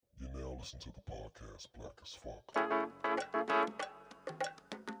listen to the podcast Black as Fuck.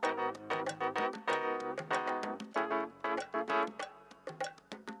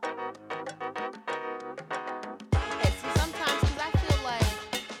 And see, sometimes, because I feel like,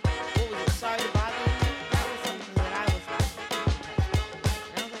 what was it, Sorry to Bother You? That was something that I was like,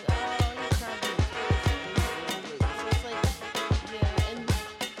 and I was like, oh, he's trying to be a twist. So it's like, yeah, and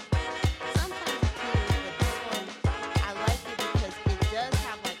sometimes it's cute, but this one, I like it because it does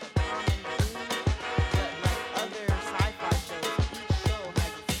have like a common theme, but like other sci-fi shows, each show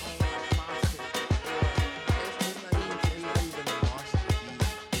has its own like monster It's not even a monster beat.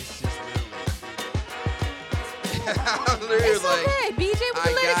 It's just literally. It's okay, BJ, we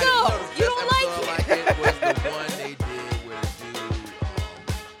can let it go. You don't like it. It was the one they did where the dude,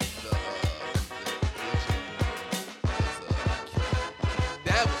 the Asian woman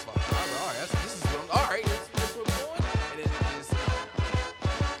that was fun. I was like, all right, this is all right. This what we're doing, and then it just.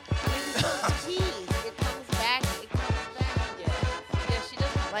 Jeez, it comes back. Yeah, she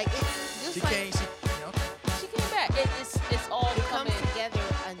doesn't Like it's just She like came. She came back. It's all it comes coming. together.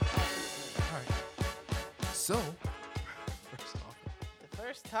 All right. So, first off, The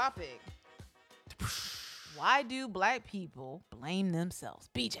first topic. Why do black people blame themselves?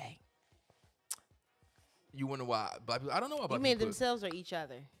 BJ. you wonder why black people? I don't know why You black mean people. themselves or each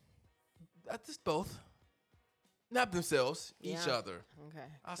other? Just both. Not themselves, each Yeah. other. Okay.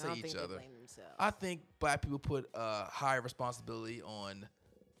 I'll I say don't each think they other. blame themselves. I think black people put higher responsibility on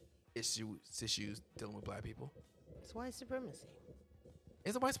issues dealing with black people. It's white supremacy.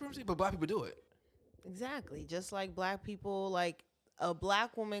 It's a white supremacy, but black people do it. Exactly. Just like black people, like a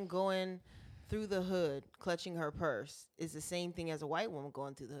black woman going through the hood, clutching her purse, is the same thing as a white woman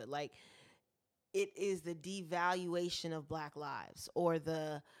going through the hood. Like, it is the devaluation of black lives or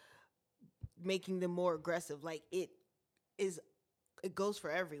the making them more aggressive. Like, it goes for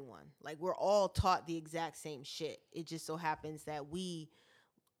everyone. Like, we're all taught the exact same shit. It just so happens that we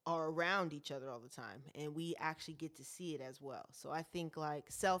are around each other all the time and we actually get to see it as well. So I think like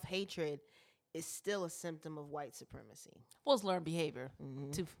self-hatred is still a symptom of white supremacy. Was learned behavior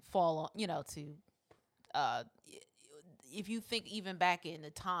Mhm. to fall on, if you think even back in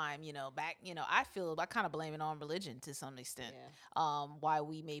the time, I kind of blame it on religion to some extent. Why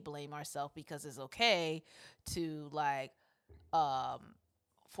we may blame ourselves because it's okay to like,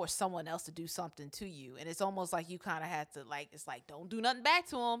 for someone else to do something to you. And it's almost like you kind of have to like, it's like, don't do nothing back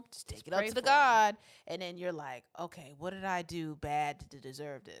to them. Just take it up pray to the for 'em. God. And then you're like, okay, what did I do bad to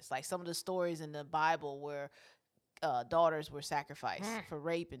deserve this? Like some of the stories in the Bible where daughters were sacrificed for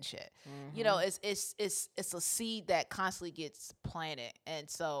rape and shit. You know, it's a seed that constantly gets planted. And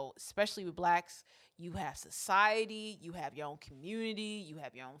so, especially with blacks, you have society, you have your own community, you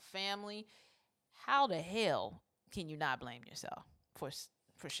have your own family. How the hell can you not blame yourself for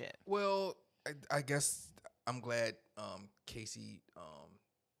shit? Well, I guess I'm glad Casey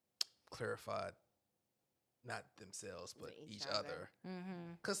clarified not themselves but Each each other. other.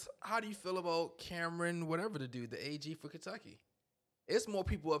 Mm-hmm. Because how do you feel about Cameron, whatever the dude, the AG for Kentucky? It's more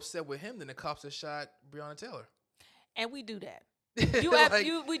people upset with him than the cops that shot Breonna Taylor. And we do that. Like,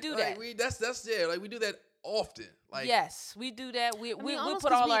 We do like, that. that's yeah. Like we do that often. Like Yes, we do that. We almost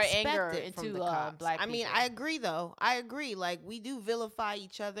put 'cause all we our expect anger it from into the cops. black I people. mean, I agree though. I agree. Like we do vilify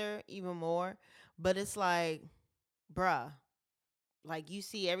each other even more, but it's like, bruh, like you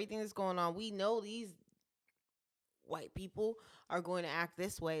see everything that's going on. We know these white people are going to act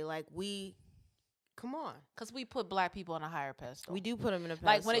this way. Like come on, because we put black people on a higher pedestal. we do put them in a pedestal.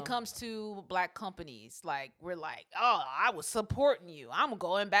 Like when it comes to black companies, like we're like, oh, I was supporting you. I'm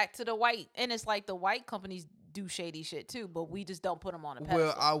going back to the white, and it's like the white companies do shady shit too, but we just don't put them on a pedestal.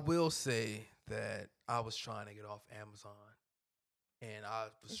 well, I will say that I was trying to get off Amazon, and I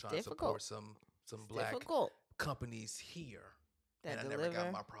was It's trying to difficult. support some It's black difficult. companies here, That and I never got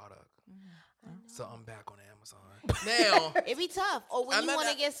deliver. my product. Mm-hmm. So I'm back on Amazon now. It be tough. Or when I'm you not- want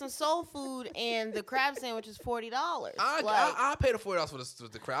to get some soul food and the crab sandwich is $40. I paid the $40 for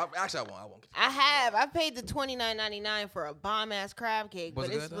the crab. Actually, I won't. I have. I paid the $29.99 for a bomb ass crab cake, Was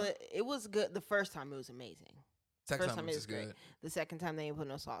but it good, though? it was good. The first time it was amazing. Second First time time was it was just great. good. The second time they ain't put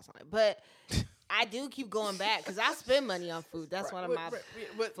no sauce on it, but I do keep going back because I spend money on food. That's one of my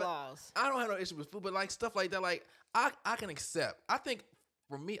but flaws. I don't have no issue with food, but like stuff like that, like I can accept. I think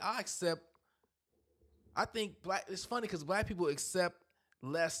for me, I accept. I think it's funny because black people accept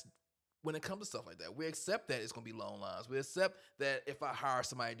less when it comes to stuff like that. We accept that it's gonna be long lines. We accept that if I hire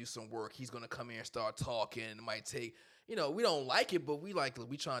somebody to do some work, he's gonna come here and start talking. It might take, we don't like it, but we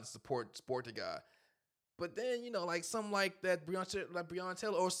trying to support the guy. But then, like something like that Breonna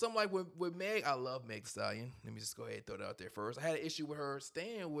Taylor, or something like with Meg. I love Meg Thee Stallion. Let me just go ahead and throw that out there first. I had an issue with her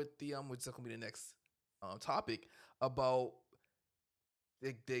staying with the which is gonna be the next topic about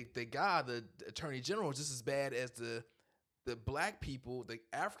the guy, the attorney general, just as bad as the black people, the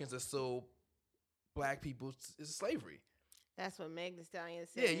Africans that sold black people is slavery. That's what Meg Thee Stallion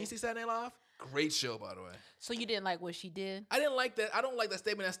said. Yeah, you see Saturday Night Live? Great show, by the way. So you didn't like what she did? I didn't like that. I don't like that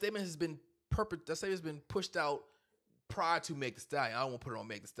statement. That statement has been pushed out prior to Meg Thee Stallion. I don't want to put it on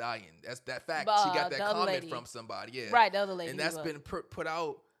Meg Thee Stallion. That's that fact. She got that comment lady. from somebody. Yeah, Right, the other lady. and that's been put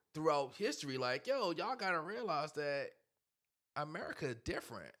out throughout history. Like, yo, y'all gotta realize that America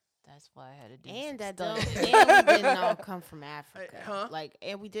different. That's why I had to do. And some that stuff. don't, and we didn't all come from Africa. Huh? Like,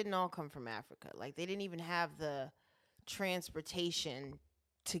 and we didn't all come from Africa. Like, they didn't even have the transportation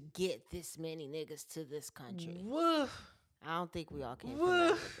to get this many niggas to this country. Woof. I don't think we all came from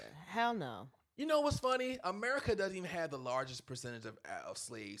Woof. Africa. Hell no. You know what's funny? America doesn't even have the largest percentage of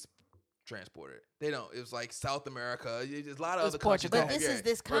slaves transported. They don't. It was like South America. There's a lot of It's other countries. Portugal. But this is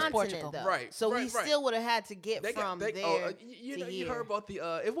this Where's continent, Portugal? though. Right, So we right, right. still would have had to get They from got, there you to know, here. you heard about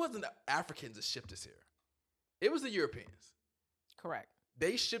the. It wasn't the Africans that shipped us here. It was the Europeans. Correct.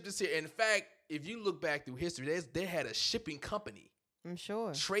 They shipped us here. In fact, if you look back through history, they had a shipping company, I'm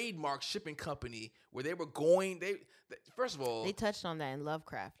sure. trademark shipping company, where they were going. First of all, They touched on that in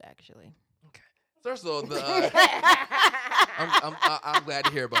Lovecraft, actually. first of all, I'm glad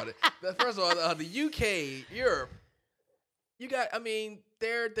to hear about it. First of all, the UK, Europe, you got. I mean,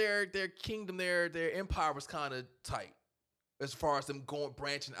 their kingdom, their empire was kind of tight as far as them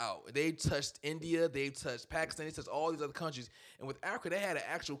branching out. They touched India, they touched Pakistan, they touched all these other countries. And with Africa, they had an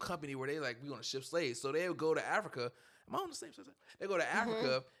actual company where they we gonna ship slaves. So they would go to Africa. Am I on the same side? They go to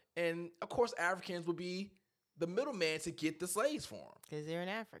Africa, and of course, Africans would be the middleman to get the slaves for them. Because they're in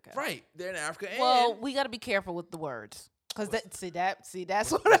Africa. Right, they're in Africa. Well, And we got to be careful with the words because that's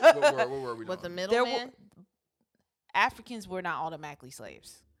what. what word we What the doing? middleman? Africans were not automatically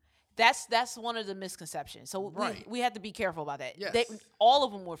slaves. That's one of the misconceptions. So Right. we have to be careful about that. Yes. All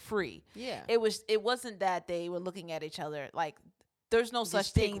of them were free. Yeah. It wasn't that they were looking at each other like there's no Just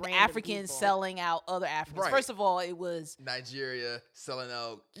such pick thing random Africans people. selling out other Africans. Right. First of all, it was Nigeria selling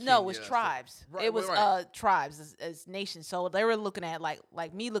out. no, it was Kenya, tribes. Right, it was right. tribes as nations. So they were looking at like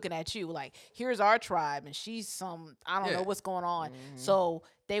me looking at you like here's our tribe and she's some I don't Yeah. know what's going on. Mhm. So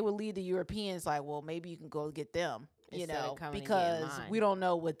they would lead the Europeans like, well, maybe you can go get them, you Instead of know, coming and getting because mine. we don't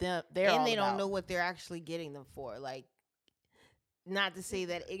know what they're and all they don't about. know what they're actually getting them for. Like, not to say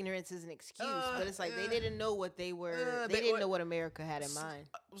that ignorance is an excuse, but it's like they didn't know what they were. They didn't know what America had in mind.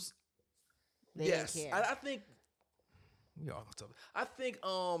 They yes, didn't care. I think. We all tough. I think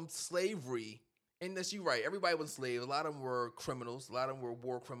slavery, and that's you right. Everybody was slaves. A lot of them were criminals. A lot of them were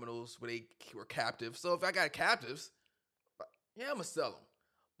war criminals where they were captives. So if I got captives, yeah, I'm gonna sell them.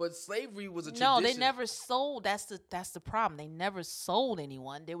 But slavery was a No, tradition. they never sold. That's the problem. They never sold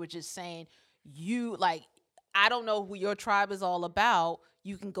anyone. They were just saying, you like, I don't know who your tribe is all about.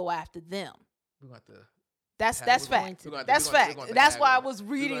 You can go after them. We're gonna have to. That's We're fact. gonna have to- That's we're gonna fact. have to That's why I haggle. was We're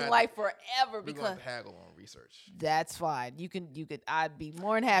gonna reading have to- like forever We're because gonna haggle on research. that's fine. You could. I'd be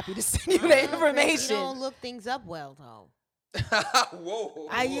more than happy to send you I the don't know, Chris, information. You don't look things up well, though. Whoa.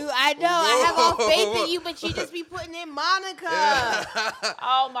 I know. I have all faith Whoa. in you, but you just be putting in Monica.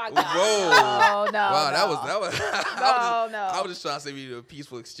 Oh my god! Whoa. No, no, Wow, that no. was. No, no. I was just trying to say we do a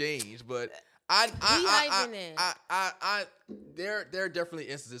peaceful exchange, but there are definitely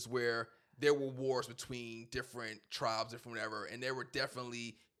instances where there were wars between different tribes, different whatever, and there were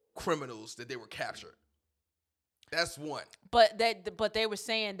definitely criminals that they were captured. That's one. But they were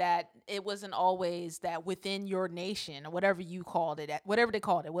saying that it wasn't always that within your nation or whatever you called it, whatever they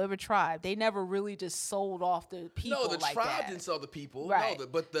called it, whatever tribe, they never really just sold off the people. No, the like tribe that. didn't sell the people. Right. No,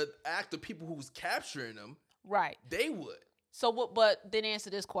 but the act of people who was capturing them, Right. they would. So what? But then answer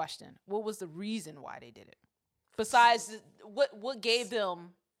this question: what was the reason why they did it? Besides, what gave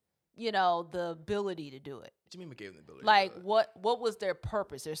them, the ability to do it? What do you mean we gave them the ability? Like to do it? what was their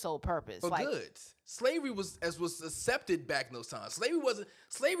purpose? Their sole purpose? For like goods. Slavery was accepted back in those times.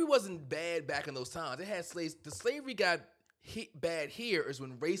 Slavery wasn't bad back in those times. They had slaves. The slavery got bad here is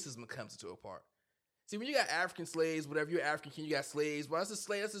when racism comes into a part. See, when you got African slaves, whatever, you're African king, you got slaves. Well, that's just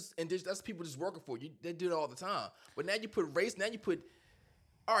slave. That's just indigenous. That's people just working for you. They do it all the time. But now you put race. Now you put.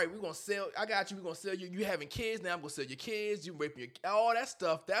 All right, we're gonna sell. I got you. We're gonna sell you. You having kids now? I'm gonna sell your kids. You raping all that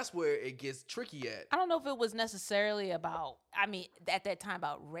stuff. That's where it gets tricky at. I don't know if it was necessarily about. I mean, at that time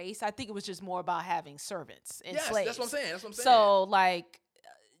about race. I think it was just more about having servants and Yes, slaves. that's what I'm saying. That's what I'm saying. So like,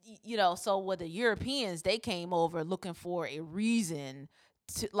 so with the Europeans, they came over looking for a reason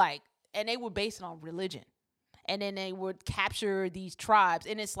to like. and they were based on religion. And then they would capture these tribes.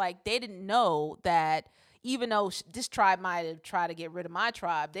 And it's like they didn't know that even though this tribe might have tried to get rid of my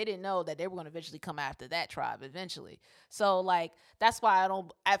tribe, they didn't know that they were going to eventually come after that tribe eventually. So, like, that's why I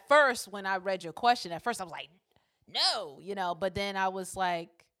don't, at first, when I read your question, at first I was like, no, but then I was like,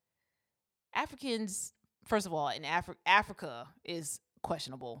 Africans, first of all, in Africa is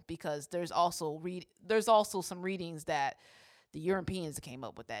questionable because there's also some readings that the Europeans came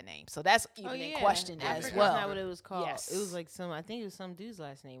up with that name. So that's even in question as Africa's well. not what it was called. Yes. It was like I think it was some dude's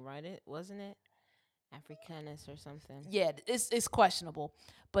last name, right? Wasn't it? Africanus or something. Yeah, it's questionable.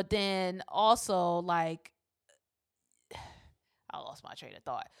 But then also, like, I lost my train of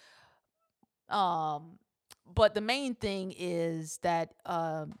thought. But the main thing is that,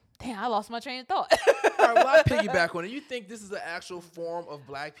 I lost my train of thought. All right, well, I piggyback on it. You think this is the actual form of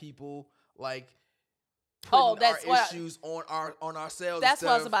black people, like, putting our issues on ourselves? That's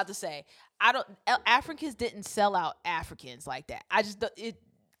what I was about to say. Africans didn't sell out Africans like that.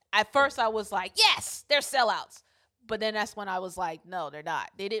 At first I was like, yes, they're sellouts. But then that's when I was like, no, they're not.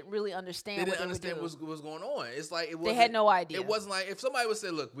 They didn't really understand what what's going on. It's like they had no idea. It wasn't like if somebody would say,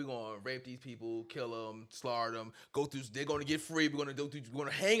 look, we're going to rape these people, kill them, slaughter them, they're going to get free, we're going to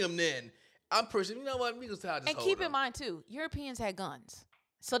hang them then. I'm pretty sure, you know what, we just hold And keep in mind, too, Europeans had guns.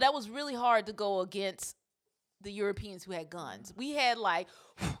 So that was really hard to go against the Europeans who had guns. We had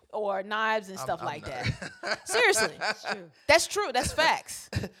or knives and stuff like that. Seriously. That's true. That's true. That's facts.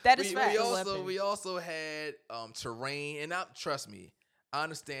 That is facts. We also had terrain, and now trust me, I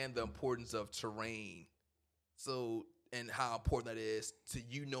understand the importance of terrain. So, and how important that is to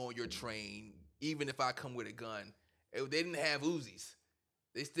knowing your terrain. Even if I come with a gun, they didn't have Uzis.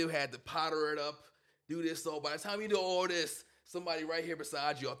 They still had to powder it up, do this. So by the time you do all this, somebody right here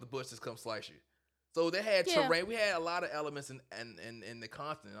beside you off the bush just come slice you. So they had terrain. We had a lot of elements in the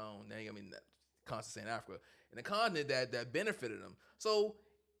continent. The continent saying Africa. In the continent that benefited them. So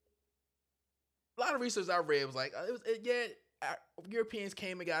a lot of research I read was like, Europeans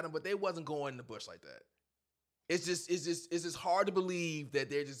came and got them, but they wasn't going in the bush like that. It's just hard to believe that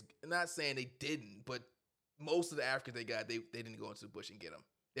they're just not saying they didn't, but most of the Africans they got, they didn't go into the bush and get them.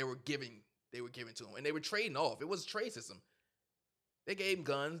 They were giving to them, and they were trading off. It was a trade system. They gave him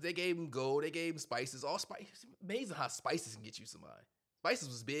guns. They gave him gold. They gave him spices. All spices. Amazing how spices can get you somebody. Spices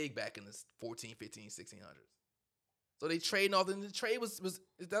was big back in the 14, 15, 1600s. So they trading off. And the trade was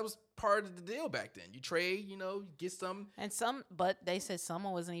part of the deal back then. You trade, you get some. But they said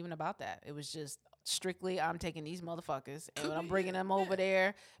someone wasn't even about that. It was just strictly, I'm taking these motherfuckers and I'm bringing them over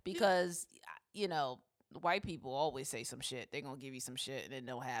there because, white people always say some shit. They're going to give you some shit and it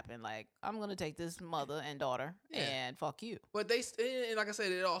don't happen. Like, I'm going to take this mother and daughter and fuck you. But and like I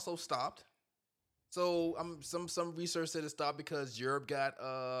said, it also stopped. So some research said it stopped because Europe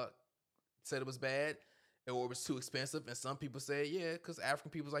said it was bad or it was too expensive. And some people say, because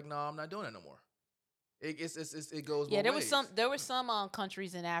African people's like, no, I'm not doing that no more. It goes both ways. There were some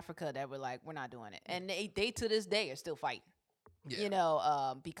countries in Africa that were like, we're not doing it. And they to this day are still fighting,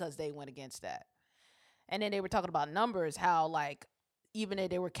 because they went against that. And then they were talking about numbers, how, like, even if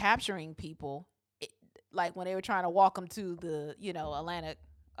they were capturing people, like when they were trying to walk them to the, Atlantic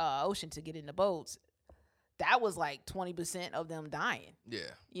Ocean to get in the boats, that was like 20% of them dying. Yeah.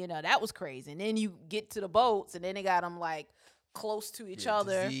 That was crazy. And then you get to the boats, and then they got them, like, close to each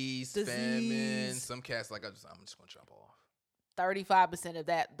other. Disease, famine. Some cats like, I'm just going to jump off. 35% of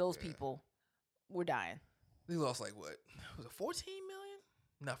those people were dying. They lost, like, what? Was it 14 million?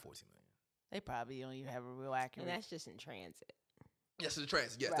 Not 14 million. They probably don't even have a real accurate. And that's just in transit. Yes, in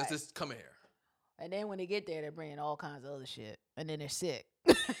transit. Yes, that's just coming here. And then when they get there, they're bringing all kinds of other shit. And then they're sick.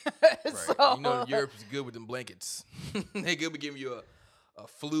 Right. So, Europe's good with them blankets. They good with giving you a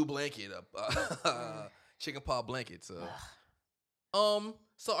flu blanket, a chicken paw blanket. So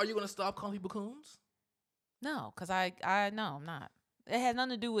are you going to stop calling people coons? No, because no, I'm not. It has nothing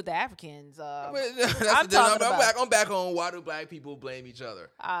to do with the Africans. I'm back on why do black people blame each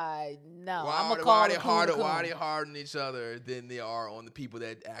other? I'm Why are they harder on each other than they are on the people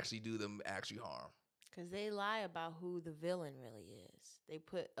that actually do them harm? Because they lie about who the villain really is. They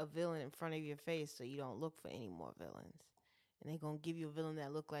put a villain in front of your face so you don't look for any more villains. And they're going to give you a villain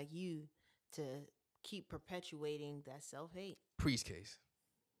that look like you to keep perpetuating that self-hate. Priest case.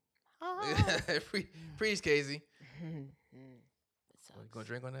 Priest Casey. You gonna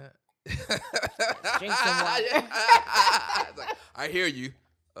drink on that? Drink some water. I hear you.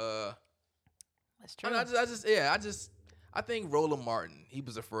 That's true. I think Roland Martin, he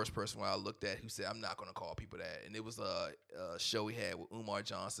was the first person I looked at who said, I'm not going to call people that. And it was a show he had with Umar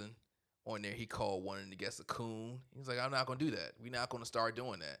Johnson on there. He called one of the guests a coon. He was like, I'm not going to do that. We're not going to start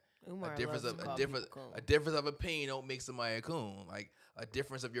doing that. Umar A difference loves of to a call difference people coon. a difference of opinion don't make somebody a coon. Like a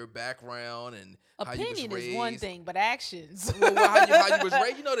difference of your background and how you was Opinion raised. is one thing, but actions. Well, how you was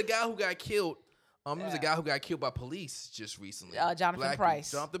raised. You know the guy who got killed. There was a Yeah. guy who got killed by police just recently. Jonathan Black dude,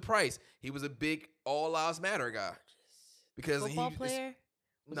 Price. Jonathan Price. He was a big All Lives Matter guy because Football he player.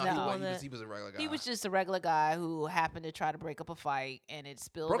 no, No. he was a regular guy. He was just a regular guy who happened to try to break up a fight, and it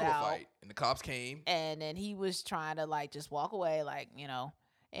spilled broke up a out. fight, and the cops came. And then he was trying to like just walk away, like, you know.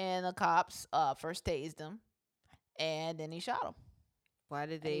 And the cops first tased him, and then he shot him. Why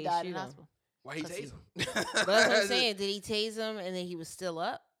did And he they died shoot in him? hospital. Why he 'Cause tased him? But that's what I'm saying. Did he tase him and then he was still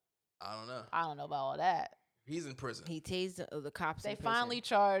up? I don't know. I don't know about all that. He's in prison. He tased the cops. They in prison. finally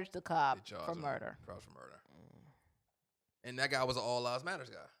charged the cop They charged for him. murder. Charged for murder. And that guy was an All Lives Matters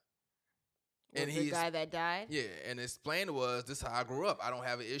guy. Was And the he's guy that died. yeah, and his plan was this is how I grew up. I don't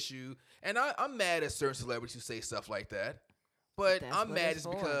have an issue, and I'm mad at certain celebrities who say stuff like that. But That's I'm what mad it's just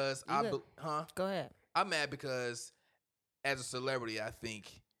for. because Go ahead. I'm mad because as a celebrity, I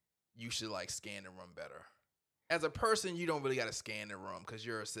think you should like scan the room better. As a person, you don't really got to scan the room because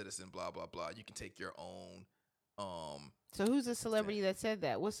you're a citizen. Blah blah blah. You can take your own. So who's the celebrity that said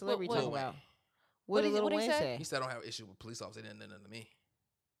that? What celebrity what- talking Lil about? Wayne. What did did he- Lil what'd he Wayne say? say? He said I don't have an issue with police officers. They didn't do nothing to me.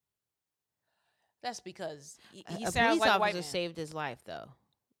 That's because he A sounds police like a white officer man. saved his life, though.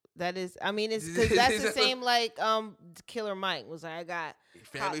 That is, I mean, it's because that's the same like Killer Mike was like, I got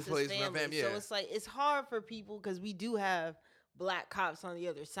Family cops as plays my family. family. Yeah. So it's like it's hard for people because we do have black cops on the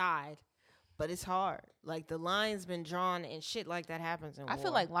other side, but it's hard. Like the line's been drawn and shit like that happens in I war.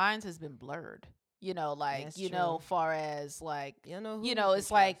 feel like lines has been blurred. You know, like That's you know, true. far as like you know, who you you know, can it's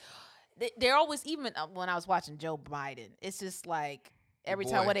like trust. they're always even when I was watching Joe Biden, it's just like every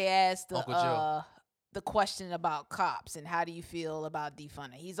time boy, when they ask Uncle Joe. the question about cops and how do you feel about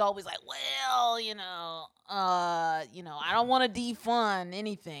defunding, he's always like, well, I don't want to defund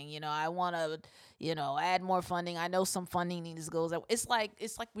anything. I want to, add more funding. I know some funding needs to go. It's like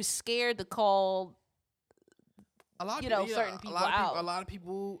we're scared to call. A lot of You know, people, certain people out. A lot of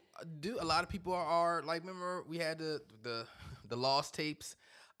people do. A lot of people are like. Remember, we had the lost tapes.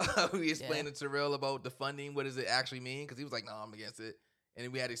 We explained to Terrell about the funding. What does it actually mean? Because he was like, "No, I'm against it," and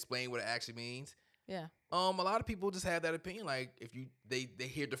then we had to explain what it actually means. Yeah. A lot of people just have that opinion. Like, if they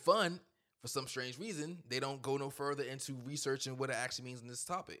hear the fund for some strange reason, they don't go no further into researching what it actually means in this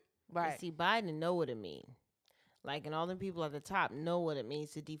topic. But Right. see, Biden know what it means. Like, and all the people at the top know what it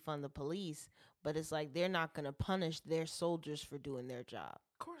means to defund the police. But it's like they're not going to punish their soldiers for doing their job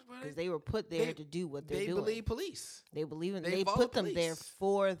Of course, but because they were put there they- to do what they're they doing. believe police. They believe in. They They follow put them there police.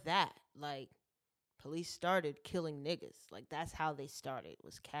 for that. Like, police started killing niggas. Like that's how they started,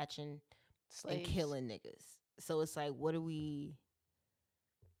 was catching and Slaves. killing niggas. So it's like, what do we?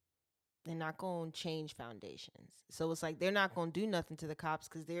 They're not going to change foundations. So it's like they're not going to do nothing to the cops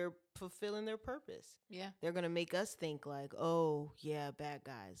because they're fulfilling their purpose. Yeah. They're going to make us think like, oh yeah, bad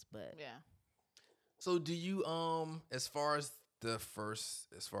guys. But Yeah. So do you as far as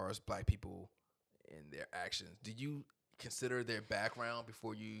black people and their actions, do you consider their background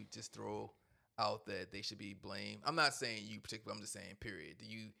before you just throw out that they should be blamed? I'm not saying you particularly, I'm just saying period. Do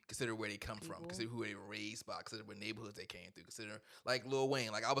you consider where they come from? People. Consider who they were raised by? Consider what neighborhoods they came through? Consider like Lil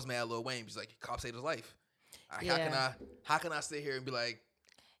Wayne. Like I was mad at Lil Wayne because like cop saved his life. Yeah. How can I sit here and be like,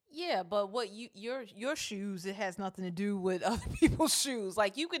 Yeah, but what your shoes, it has nothing to do with other people's shoes.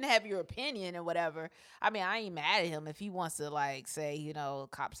 Like you can have your opinion and whatever. I mean, I ain't mad at him if he wants to like say,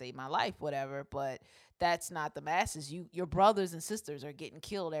 cop saved my life, whatever, but that's not the masses. Your brothers and sisters are getting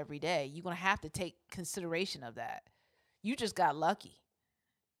killed every day. You're gonna have to take consideration of that. You just got lucky.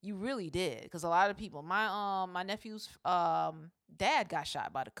 You really did. Because a lot of people, my nephew's dad got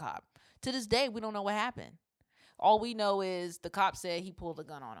shot by the cop. To this day, we don't know what happened. All we know is the cop said he pulled a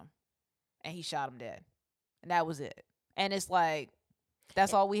gun on him and he shot him dead. And that was it. And it's like,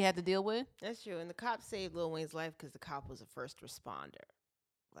 that's all we had to deal with. that's true. And the cop saved Lil Wayne's life because the cop was a first responder.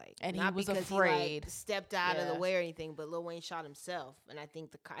 Like, And he not was because afraid. He, stepped out of Yeah. the way or anything, but Lil Wayne shot himself. And I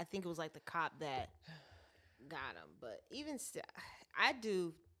think I think it was like the cop that got him. But even still, I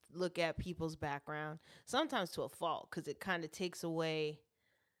do look at people's background sometimes to a fault because it kind of takes away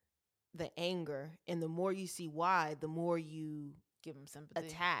the anger. And the more you see why, the more you Give him sympathy.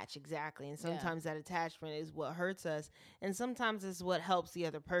 attach. Exactly. And Yeah. sometimes that attachment is what hurts us, and sometimes it's what helps the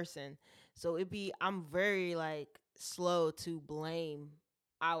other person. So I'm very like slow to blame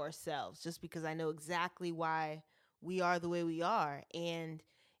ourselves just because I know exactly why we are the way we are. And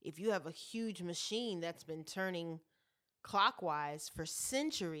if you have a huge machine that's been turning clockwise for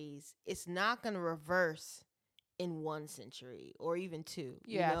centuries, it's not going to reverse in 1 century or even 2.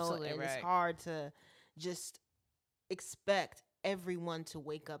 You're absolutely and right. it's hard to just expect everyone to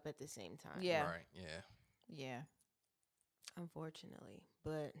wake up at the same time. Yeah. Right. Yeah. Yeah. Unfortunately.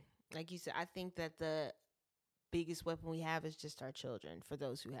 But like you said, I think that the biggest weapon we have is just our children, for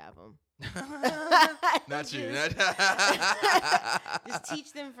those who have them. Not you. Just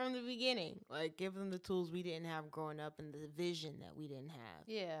teach them from the beginning. Like, give them the tools we didn't have growing up and the vision that we didn't have.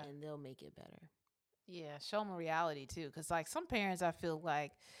 Yeah. And they'll make it better. Yeah, show them a reality too, because like some parents, I feel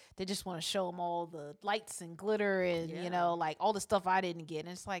like they just want to show them all the lights and glitter and Yeah. you know, like all the stuff I didn't get, and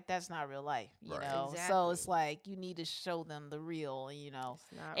it's like that's not real life, you Right. know. So Exactly. it's like you need to show them the real, you know,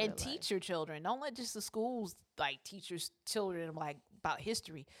 It's not and real teach life. your children. Don't let just the schools like teach your children like about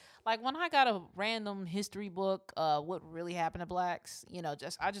history. Like when I got a random history book, what really happened to blacks, you know,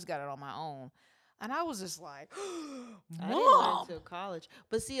 I just got it on my own, and I was just like, I didn't learn Mom. until college.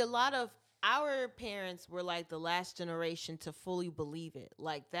 But see, a lot of our parents were like the last generation to fully believe it.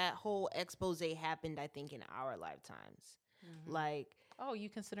 Like that whole expose happened, I think, in our lifetimes. Like, Oh, you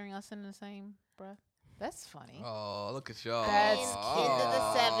considering us in the same breath? That's funny. Oh, look at y'all. That's end cute. of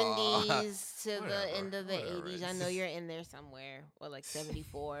the 70s to Whatever, the end of the whatever. 80s. I know you're in there somewhere. Or like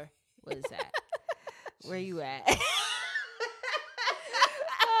 74. What is that? Where you at?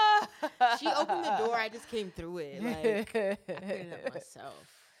 She opened the door. I just came through it. Like, I figured it out myself.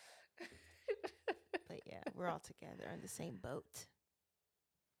 But yeah, we're all together on the same boat.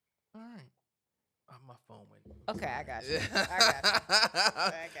 All right. My phone went. Okay, I got you. I got you.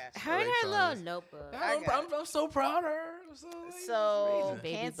 I got you. Her and her little notebook. I got I'm so proud of her. I'm so, like, So amazing.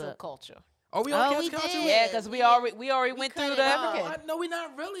 Baby cancel book. culture. Are we on Oh, we cancel culture? did. Yeah, because we already we went cut through it the off. Oh, African. no, we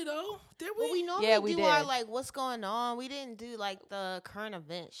not really though. Did we? Well, we normally Yeah, we do our did. like what's going on. We didn't do like the current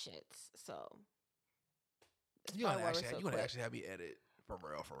event shits. So that's You gonna probably why we're actually, so you gonna quick. actually have me edit for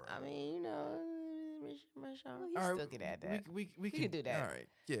real, for real. I mean, you know, You All right, still could add that. We can do that. All right.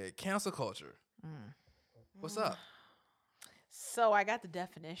 Yeah, cancel culture. Mm. What's up? So I got the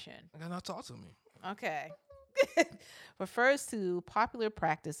definition. I gotta not talk to me. Okay. Refers to popular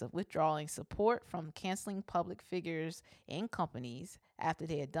practice of withdrawing support from canceling public figures and companies after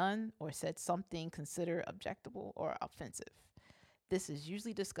they had done or said something considered objectionable or offensive. This is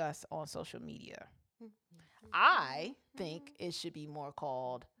usually discussed on social media. I think it should be more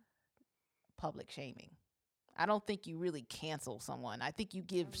called public shaming. I don't think you really cancel someone. I think you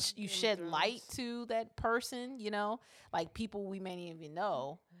give like you Game of shed light Thrones. to that person, you know, like people we may not even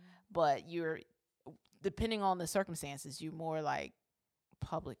know, but you're depending on the circumstances, you're more like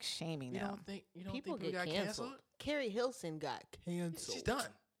public shaming You them. don't think People people get got canceled. canceled? Carrie Hilson got canceled. She's done.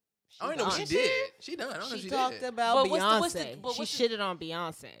 She I don't know what she done. did. She done. I don't know She if she talked did. about But Beyonce. what's the- but She what's the- shitted on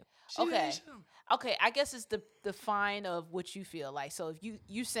Beyonce. She Okay. did. She done. Okay, I guess it's the fine of what you feel like. So if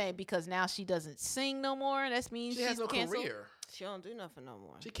you saying because now she doesn't sing no more, that means She she's has no canceled? career. She don't do nothing no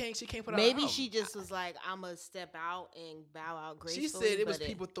more. She can't put out. Maybe an she album. just was like, "I'ma step out and bow out gracefully." She said it was but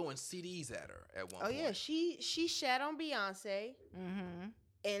people throwing CDs at her at one Oh point. yeah, she shat on Beyonce, Mm-hmm.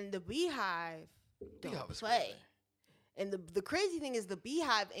 and the Beehive don't Beehive was play. crazy. And the crazy thing is, the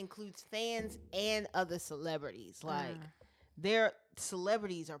Beehive includes fans and other celebrities. Like their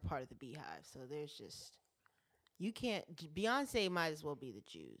celebrities are part of the Beehive, so there's just you can't. Beyonce might as well be the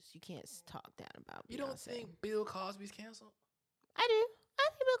Jews. You can't talk down about Beyonce. You don't think Bill Cosby's canceled? I do. I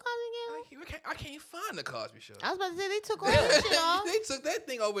think Bill Cosby canceled. I can't find the Cosby Show. I was about to say they took all that shit off. They took that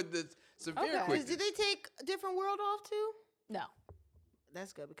thing off with the severe Okay. 'Cause quickness. Did they take Different World off too? No,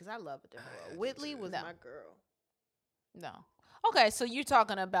 That's good because I love a Different I World. do Whitley too. was No. my girl. no. Okay, so you're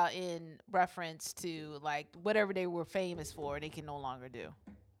talking about in reference to like whatever they were famous for, they can no longer do.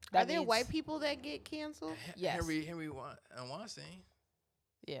 Are there means- white people that get canceled? Yes. Henry Weinstein.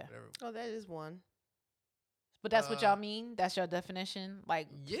 Yeah, Whatever. Oh, that is one. but that's what Uh, y'all mean. That's your definition. Like,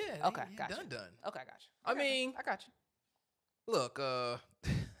 Yeah. Okay, he gotcha. done. okay, I got you. I mean, I got you. look.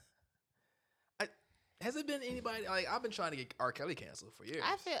 Has it been anybody like I've been trying to get R. Kelly canceled for years?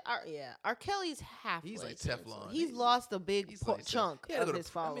 I feel, R. Kelly's halfway. He's like canceled. Teflon. He's lost a big He's like chunk he had to of go to- his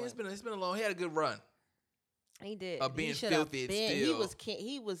I following. mean, it's been a long. He had a good run. He did. of being He should have filthy and been- He still- was.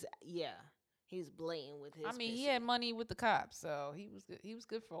 He was. Yeah. He was blatant with his. I mean, he pissing. had money with the cops, so he was good. He was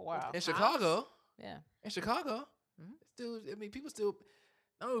good for a while. In Chicago. Yeah. In Chicago. Mhm. Still, I mean, people still.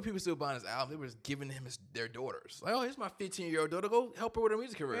 Not only were people still buying his album, they were just giving him their daughters. Like, oh, here's my 15-year-old daughter. Go help her with her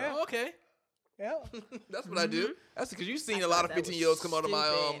music career. Yeah. Oh, okay. Yeah. That's what I do. That's because you've seen I a lot thought of that was 15-year-olds come out of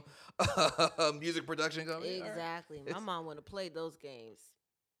stupid. my music production company. All right. Exactly. My It's- mom would have played those games.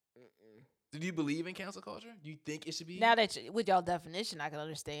 Mm-mm. Do you believe in cancel culture? Do you think it should be? Now that with y'all definition, I can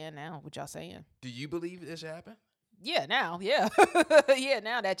understand now what y'all saying. Do you believe it should happen? Yeah, now, yeah, yeah.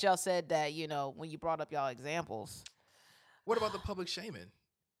 Now that y'all said that, you know, when you brought up y'all examples, What about the public shaming?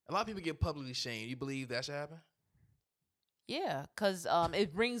 A lot of people get publicly shamed. You believe that should happen? Yeah, because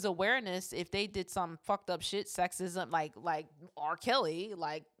it brings awareness if they did some fucked up shit, sexism, like R. Kelly,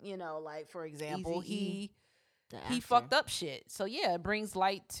 like, like for example, Eazy-E, the he actor. fucked up shit. So yeah, it brings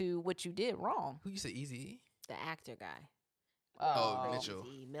light to what you did wrong. Who you say Easy? The actor guy. Oh, Um, Mitchell.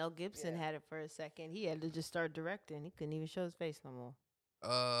 Mel Gibson had it for a second. He had to just start directing. He couldn't even show his face no more.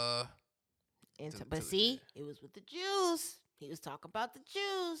 But see, it was with the Jews. He was talking about the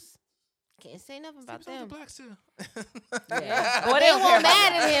Jews. Can't say nothing about The them. blacks too. Yeah. Well, But they they don't care won't about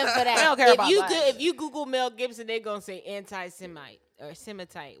mad that. at him for that. They don't care about that. If you Google Mel Gibson, they're gonna say anti-Semite or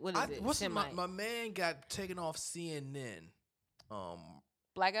Semitite. What is it? What's Semite. my man got taken off CNN?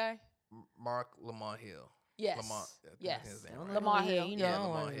 Black guy. Mark Lamont Hill. Yes. Lamont. I think Yes. his name, Don't right? know Lamar who he Hill. is. You Yeah, know,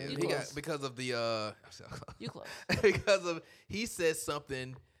 Lamont Hill. You He close. got because of the You close. because of he said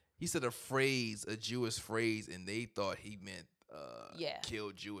something. He said a phrase, a Jewish phrase, and they thought he meant Yeah.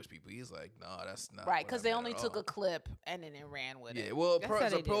 kill Jewish people. He's like, nah, that's not Right, what I because they meant only at took all." a clip and then it ran with Yeah, it. well, That's how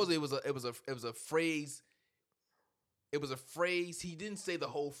they do. supposedly it was a phrase. It was a phrase. He didn't say the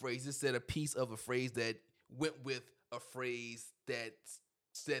whole phrase. He said a piece of a phrase that went with a phrase that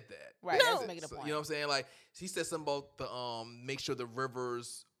said that. Right, That's that's it. making a So, point. You know what I'm saying? Like he said something about the make sure the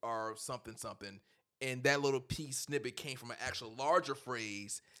rivers are something, and that little piece snippet came from an actual larger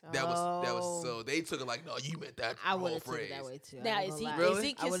phrase that was so they took it like, no, you meant that I whole would have took phrase. it that way too. I Now, ain't is he gonna lie. Really? is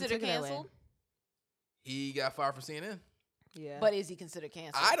he I would've considered took it that way. canceled? He got fired from CNN. Yeah. But is he considered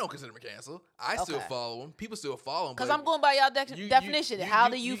canceled? I don't consider him canceled. I still Okay. follow him. People still follow him. Because but I'm going by y'all definition. How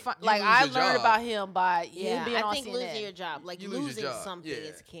do you find? Like, lose I your learned job. about him by yeah, him being I on think CNN. losing your job, like You lose your losing job, something, yeah.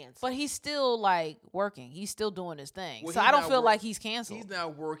 is canceled. But he's still like working. He's still doing his thing. Well, So he's I don't not feel work- like he's canceled. He's now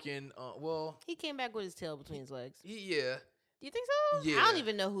working. he came back with his tail between his legs. Yeah, Do you think so? yeah. I don't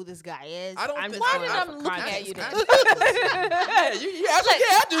even know who this guy is. I don't I'm think- just Why going did off I'm of looking context. at you then? Yeah, you actually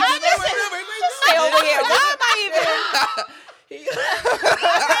can't do I'm this. just stay over here. Why am I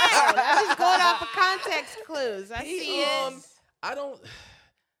I'm just going off of context clues. I see it. I don't.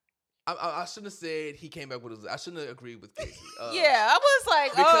 I shouldn't have said he came back with his. I shouldn't have agreed with Casey. Yeah, I was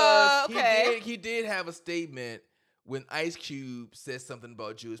like, Because okay. he did have a statement when Ice Cube said something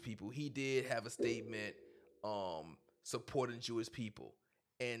about Jewish people. He did have a statement supporting Jewish people.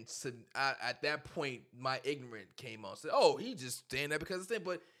 And so at that point, my ignorant came on. Said, "Oh, he just saying that because of the thing."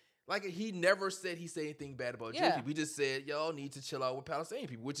 But like, he never said he said anything bad about Jewish Yeah. people. He just said, "Y'all need to chill out with Palestinian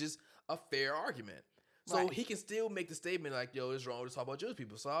people," which is a fair argument. So Right. he can still make the statement like, "Yo, it's wrong to talk about Jewish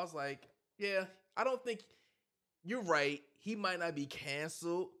people." So I was like, "Yeah, I don't think you're right. He might not be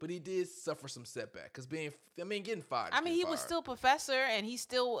canceled, but he did suffer some setback because getting fired. I mean, he was still professor, and he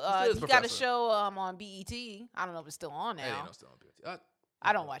still is he got a professor. show on BET. I don't know if it's still on I didn't now. know still on BET.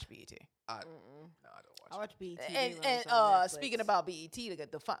 I don't watch BET. No, I don't I watch. watch BET. And reruns on Netflix. speaking about BET,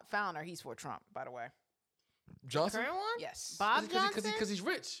 the founder, he's for Trump, by the way. Johnson current one, Yes. Bob Johnson. because he's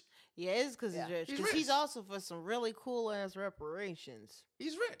rich. Yeah, it's because Yeah. he's rich. He's Because he's rich. also for some really cool ass reparations.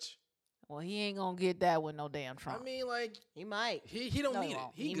 He's rich. Well, he ain't gonna get that with no damn Trump. I mean, like He might. he don't No, he need it.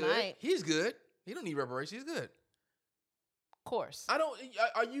 won't. He He good. might. He's good. He don't need reparations. He's good. of course. I don't.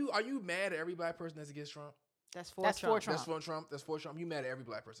 Are you mad at every black person that's against Trump? That's for That's for Trump. Trump. That's for Trump. That's for Trump. You mad at every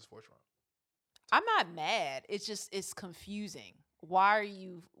black person that's for Trump? I'm not mad. It's confusing. Why are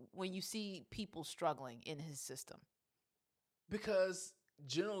you when you see people struggling in his system? Because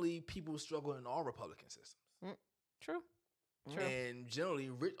generally people struggle in all Republican systems. True. True. And generally,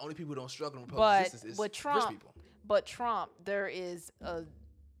 only people who don't struggle in But Republican systems is with rich Trump, people. But Trump, there is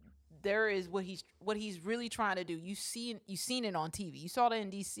what he's really trying to do. You seen it on TV. You saw it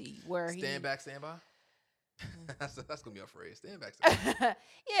in DC where Stand back, stand by. That's gonna be our phrase. Stand back, stand by.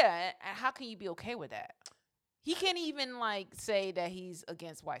 Yeah, and how can you be okay with that? He can't even like say that he's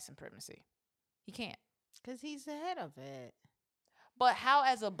against white supremacy. He can't. Because he's the head of it. But how,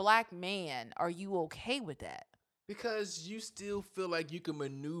 as a black man, are you okay with that? Because you still feel like you can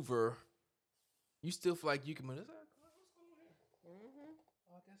maneuver. You still feel like you can maneuver.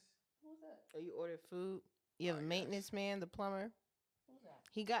 Oh, you ordered food? You have a maintenance man, the plumber?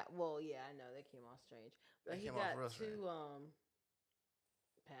 He got, yeah, I know, that came off strange. But That he came off got real two strange.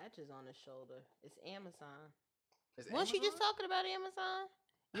 patches on his shoulder. It's Amazon. Is Wasn't you just Amazon? talking about Amazon?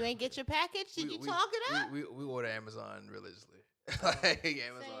 You ain't get your package? Did We- you we- talk it up? We order Amazon religiously. Like,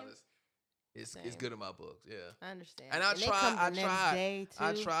 Amazon is Same. good in my books. Yeah. I understand. And I they tried. come the I next tried. day,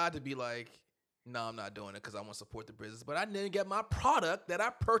 I too. tried to be like, no, I'm not doing it because I want to support the business. But I didn't get my product that I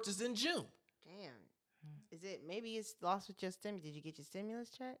purchased in June. Damn. Is it, maybe it's lost with your stimulus? Did you get your stimulus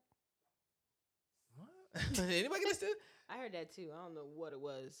check? What? Anybody get this? I heard that too. I don't know what it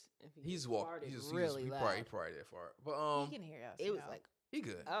was. If he He's just walking. farted He's really he loud. probably did fart. But He can hear us. It was like, He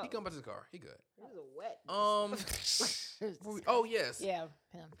good. Oh. He come back to the car. He good. It was a wet. Oh yes. Yeah,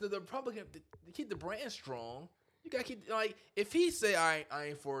 him. The Republican to keep the brand strong. You gotta keep like if he say I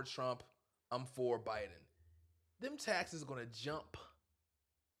ain't for Trump, I'm for Biden. Them taxes are gonna jump.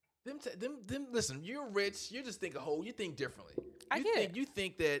 Them listen, you're rich, you just think you think differently. You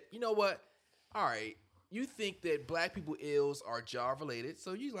think that, you know what? All right, you think that black people ills are job related,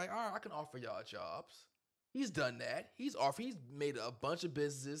 so you like, all right, I can offer y'all jobs. He's done that. He's made a bunch of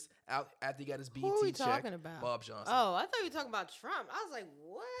businesses out after he got his BET Who are we check. talking about? Bob Johnson. Oh, I thought you were talking about Trump. I was like,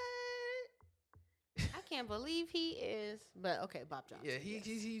 what? I can't believe he is. But okay, Bob Johnson. Yeah, yes.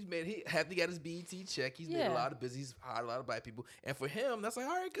 he's made after he got his BET check, he's made Yeah. a lot of business. He's hired a lot of black people, and for him, that's like,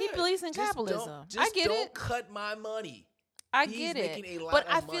 all right, He good. believes in Just capitalism. Don't, I just get don't it. cut my money. I He's get making it. a lot But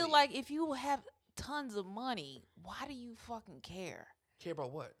of I feel money. like if you have tons of money, why do you fucking care? Care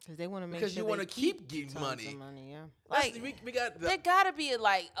about what? Because they want to make Because sure you they wanna keep getting tons money. of money, yeah. Like Like, we got the, there gotta be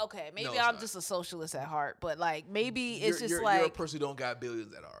okay, maybe No, it's I'm not. just a socialist at heart, but like maybe it's just you're a like person who don't got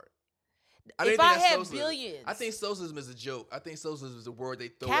billions at heart. if I had billions, I think socialism is a joke. I think socialism is a word they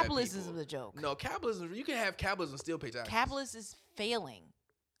throw capitalism at is people. a joke. No, capitalism. You can have capitalism and still pay taxes. Capitalism is failing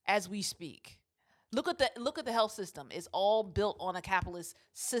as we speak. Look at the health system. It's all built on a capitalist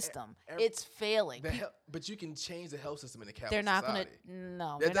system. It's failing. But you can change the health system in a capitalist They're not society. gonna.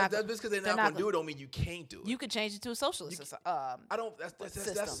 No, That, they're not. that's because they're they're not not going to do it. Don't mean you can't do it. You could change it to a socialist. I don't.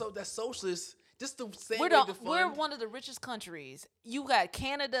 That's socialist. Just the same way to fund. We're one of the richest countries. You got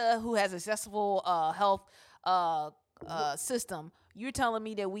Canada, who has accessible health system. You're telling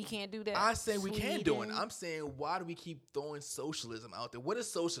me that we can't do that? I'm saying we can do it. Sweden? I'm saying why do we keep throwing socialism out there? What is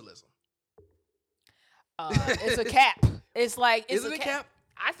socialism? It's a cap. It's like it's Is it a cap?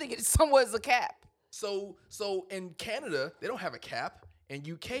 I think it's somewhat a cap. So in Canada they don't have a cap. In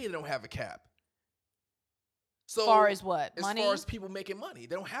UK they don't have a cap. So As far as what? As Money? far as people making money,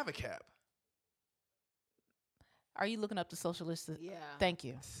 they don't have a cap. Are you looking up the socialist? Yeah. Thank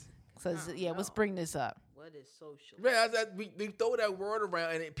you. So let's know. bring this up. What is social? Yeah, we throw that word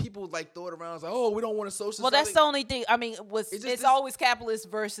around, and people like throw it around. It's like, oh, we don't want a socialist. Well, that's the only thing. I mean, it's always capitalist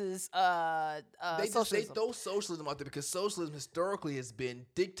versus they socialism. throw socialism out there because socialism historically has been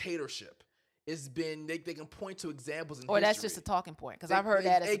dictatorship. It's been they can point to examples in or history. that's just a talking point because I've heard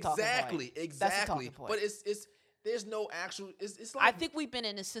that as a talking point. Exactly. That's a talking point. But it's there's no actual. It's like I think we've been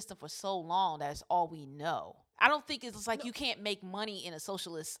in this system for so long that's all we know. I don't think it's like you can't make money in a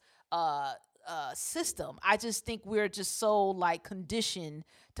socialist system. I just think we're just so like conditioned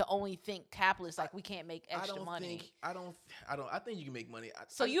to only think capitalist, like we can't make extra money. I think you can make money.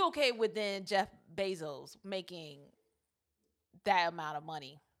 So you okay with then Jeff Bezos making that amount of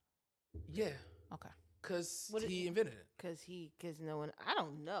money? Yeah, Okay. because What he invented it. Because no one, I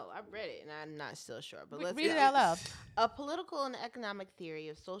don't know. I read it and I'm not still sure. But let's Read it out loud. A political and economic theory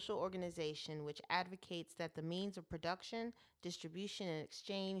of social organization which advocates that the means of production, distribution, and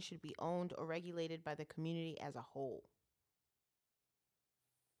exchange should be owned or regulated by the community as a whole.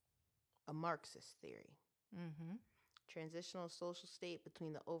 A Marxist theory. Mm-hmm. Transitional social state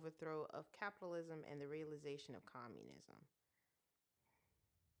between the overthrow of capitalism and the realization of communism.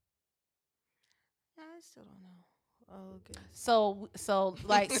 I still don't know. Oh, okay. So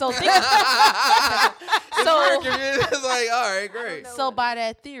think It's like, all right, great. know. so by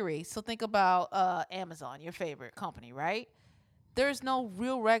that theory, so think about Amazon, your favorite company, right? There's no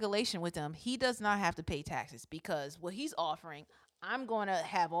real regulation with them. He does not have to pay taxes because what he's offering, I'm going to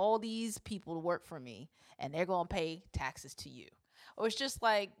have all these people to work for me and they're going to pay taxes to you. Or it's just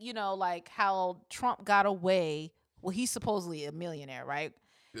like, like how Trump got away. Well, he's supposedly a millionaire, right?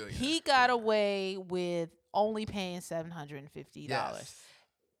 Billionaire. He got away with only paying $750. Yes.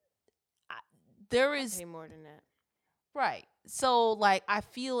 There is Pay more than that. right. So like I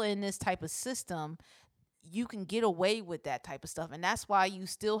feel in this type of system, you can get away with that type of stuff, and that's why you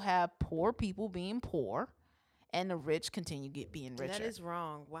still have poor people being poor, and the rich continue being richer. That is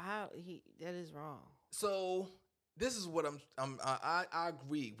wrong. Wow, that is wrong. So this is what I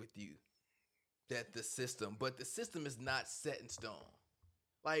agree with you that the system is not set in stone.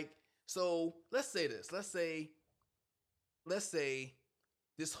 Like, so let's say this. Let's say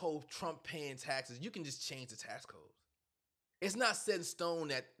this whole Trump paying taxes, you can just change the tax code. It's not set in stone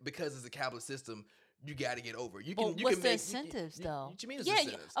that because it's a capitalist system, you got to get over. You can. Well, you what's can the make incentives though? What you mean? Yeah,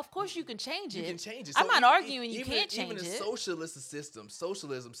 incentives? of course you can change it. You can change it. I'm So not arguing you even, can't change even it. a socialism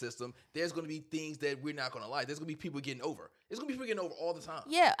system, there's going to be things that we're not going to like. There's going to be people getting over. There's going to be people getting over all the time.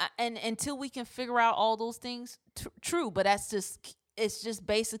 Yeah, and until we can figure out all those things, true. But it's just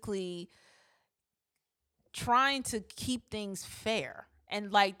basically trying to keep things fair,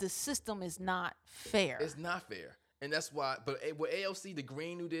 and like the system is not fair. It's not fair. And that's why, but with AOC, the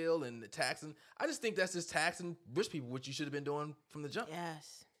Green New Deal and the taxing, I just think that's just taxing rich people, which you should have been doing from the jump.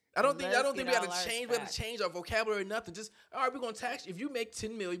 Yes. I don't think we Let's got get to all our change. We got to facts. change our vocabulary. Nothing. Just all right. We're gonna tax you. If you make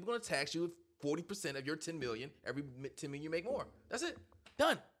 10 million, we're gonna tax you with 40% of your 10 million. Every 10 million you make more. That's it.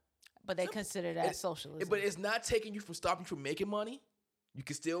 Done. But they consider that socialism. But it's not taking you from stopping you from making money. You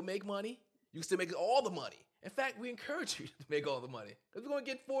can still make money. You can still make all the money. In fact, we encourage you to make all the money because we're gonna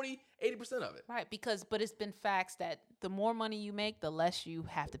get 80% of it. Right, but it's been facts that the more money you make, the less you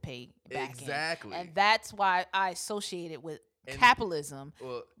have to pay back in. Exactly. And that's why I associate it with And- capitalism.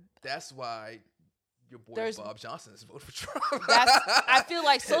 Well, that's why your boy There's- Bob Johnson is voting for Trump. I feel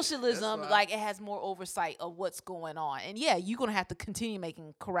like That's socialism, why- like it has more oversight of what's going on. And yeah, you're gonna have to continue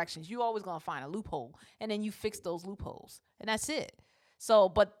making corrections. You're always gonna find a loophole, and then you fix those loopholes, and that's it. So,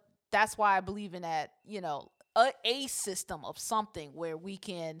 but that's why I believe in that. A system of something where we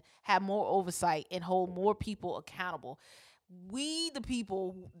can have more oversight and hold more people accountable. We, the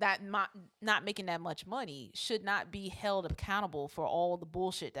people that not making that much money, should not be held accountable for all the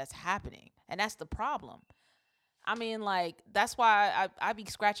bullshit that's happening, and that's the problem. I mean, like, that's why I be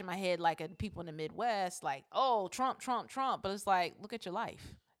scratching my head, like, at people in the Midwest, like, oh, Trump, Trump, Trump. But it's like, look at your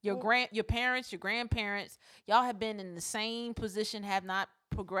life. Your parents, your grandparents, y'all have been in the same position, have not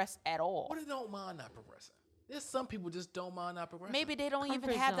progressed at all. What if they don't mind not progressing? There's some people just don't mind not progressing. Maybe they don't even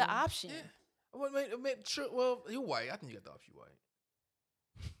Comfort have the zone. option. Yeah. Well, you're white. I think you got the option. You white.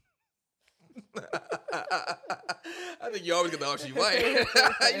 I think you always get the option. You white. You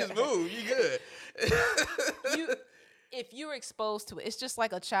just move. You good. If you're exposed to it, it's just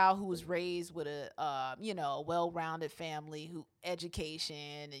like a child who was raised with a well-rounded family, who education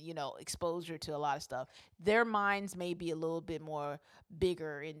and exposure to a lot of stuff. Their minds may be a little bit more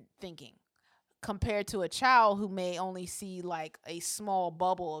bigger in thinking compared to a child who may only see like a small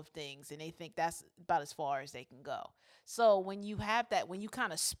bubble of things, and they think that's about as far as they can go. So when you have that, when you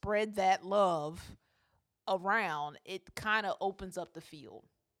kind of spread that love around, it kind of opens up the field.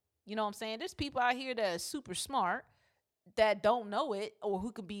 You know what I'm saying? There's people out here that are super smart that don't know it, or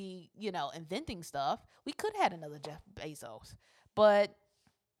who could be, inventing stuff. We could have had another Jeff Bezos, but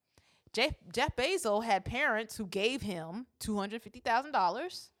Jeff Bezos had parents who gave him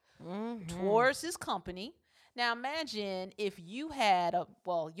 $250,000 towards his company. Now imagine if you had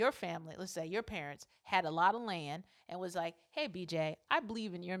your family, let's say your parents had a lot of land and was like, hey, BJ, I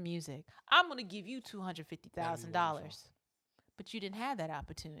believe in your music. I'm going to give you $250,000. But you didn't have that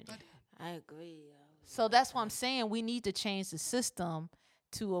opportunity. I agree. So that's what I'm saying. We need to change the system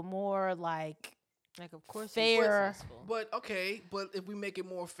to a more like Of course, fair. But if we make it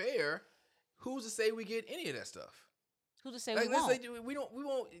more fair, who's to say we get any of that stuff? Who to say Like, we let's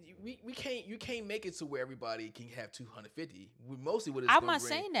won't? say we can't. You can't make it to where everybody can have 250. Mostly what it's I'm gonna not bring-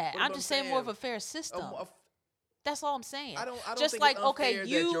 saying that. what I'm just saying more of a fair system. a- That's all I'm saying. I don't just think like it's unfair okay, that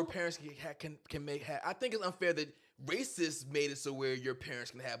your parents can make. I think it's unfair that racists made it so where your parents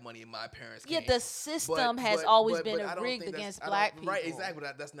can have money and my parents can't. the system has always been I don't rigged think against I don't- black people. Right, exactly.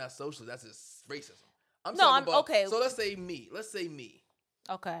 That's not social. That's just racism. Okay. So let's say me.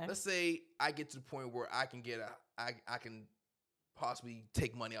 Okay. Let's say I get to the point where I can I can possibly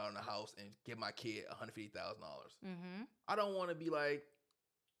take money out of the house and give my kid $150,000. Mm-hmm. I don't want to be like,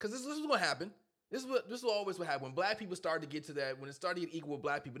 because this is what happened. This is always what happened when black people started to get to that. When it started to get equal with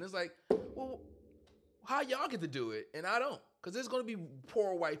black people, and it's like, well, how y'all get to do it and I don't? Because there's going to be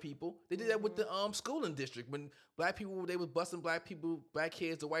poor white people. They did that with the schooling district when black people, they was busing black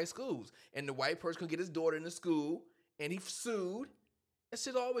kids to white schools, and the white person could get his daughter in the school, and he sued. That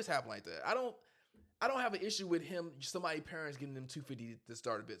shit always happen like that. I don't have an issue with someboody parents getting them $250 to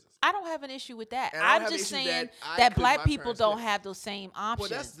start a business. I don't have an issue with that. And I don't I'm have an just issue saying that that my black people parents don't did. have those same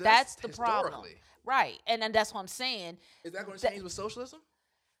options. that's the problem. historically. Right. And then that's what I'm saying. Is that going to change with socialism?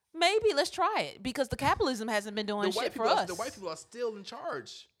 Maybe let's try it because the capitalism hasn't been doing shit for us. The white people are still in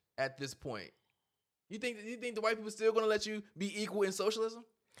charge at this point. You think the white people still going to let you be equal in socialism?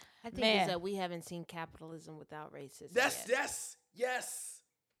 I think Man. it's that we haven't seen capitalism without racism. Yes.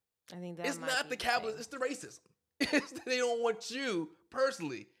 I think that It's might not be the capitalism. It's the racism. It's that they don't want you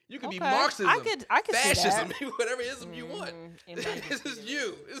personally. You could be Okay. Marxism, I could see fascism, that. whatever ism you want. It might This just is be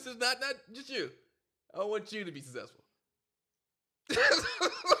you. This is not just you. I want you to be successful.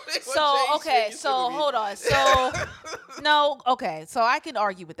 So hold on. So no, okay. So I can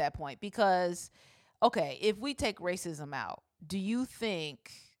argue with that point because okay, if we take racism out, do you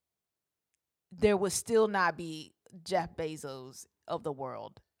think there would still not be Jeff Bezos of the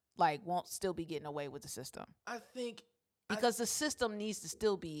world? Like won't still be getting away with the system? I think Because the system needs to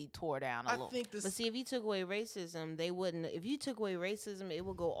still be tore down a I little. think this. But see, if you took away racism, they wouldn't. If you took away racism, it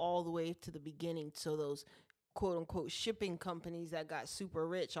would go all the way to the beginning. So those quote unquote shipping companies that got super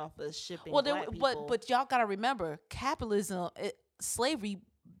rich off of shipping Well, black people. but y'all gotta remember, slavery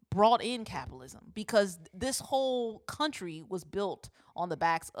brought in capitalism because this whole country was built on the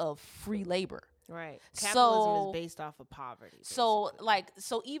backs of free labor. right. Capitalism So- is based off of poverty. So basically.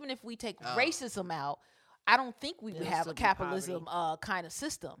 so even if we take Oh. racism out, I don't think we would It'll have still a be capitalism kind of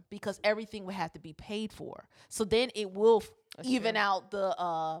system because everything would have to be paid for. So then it will That's even fair. out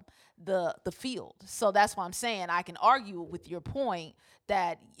the field. So that's why I'm saying I can argue with your point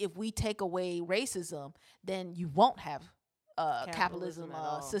that if we take away racism, then you won't have a capitalism Capitalism at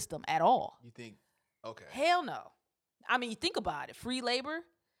all. system at all. You think? Okay. Hell no. I mean, you think about it. Free labor,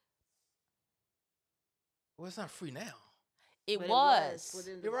 Well, it's not free now. it But was.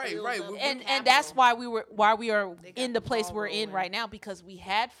 within the You're right, field right. of We- And that's capital. why we are They got in the the place ball we're in rolling. right now because we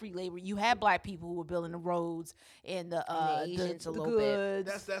had free labor. You had black people who were building the roads and the Asians a the little bit.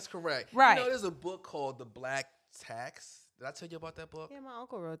 goods. That's correct. Right. You know, there's a book called The Black Tax. Did I tell you about that book? Yeah, my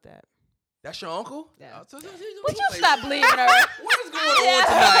uncle wrote that. That's your uncle? Yeah. But But you stop believing her. What is going on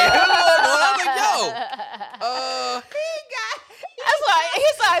tonight? I'm like, yo. That's why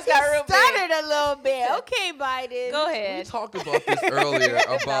his eyes got real big. Stuttered a little bit. Okay, Biden. Go We ahead. talked about this earlier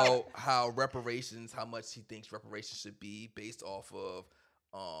about how reparations, how much he thinks reparations should be based off of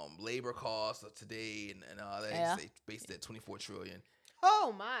labor costs of today and all that. Yeah. He based it at 24 trillion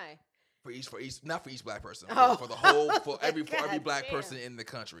Oh my. for each not for each black person, Oh. for the whole for every God black damn. person in the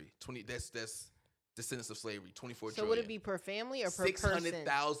country. 20 that's descendants of slavery. 24 So trillion. would it be per family or per person?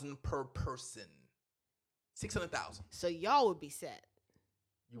 600,000 per person. 600,000. So y'all would be set.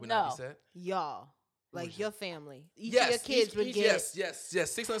 You would No. not be set? Y'all. What Like was your family. Each yes, of your kids each- would each- get.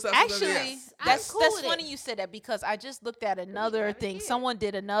 yes. 600,000. Actually, yes. I'm that's cool with funny it. you said that because I just looked at another have a thing. kid. Someone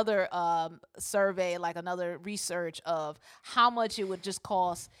did another survey, like another research of how much it would just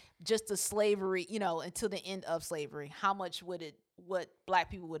cost just the slavery, until the end of slavery. How much what black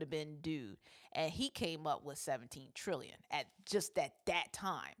people would have been due, and he came up with 17 trillion at just at that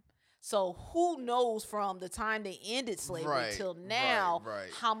time. So who knows from the time they ended slavery Right, till right, now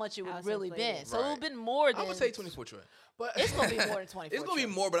right. how much it How would it's really been. inflated. So it would have Right. been more than I would say 24 trillion. But It's gonna be more than 24 It's gonna be trillion.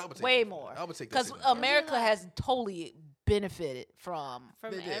 more, but I would take way 24. more. I would take that because 600,000. America like- has totally benefited from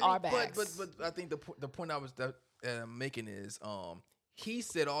From They did. every- our But backs. I think the point I was making is he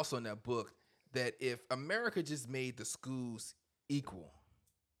said also in that book that if America just made the schools equal,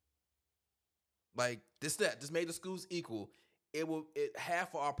 like just made the schools equal,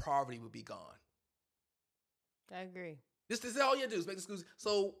 half of our poverty would be gone. I agree. This is all you do is make the schools.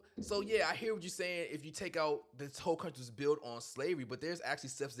 So yeah, I hear what you're saying. If you take out this whole country was built on slavery, but there's actually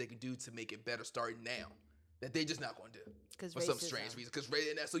steps they can do to make it better starting now that they're just not going to do Because for some strange reason.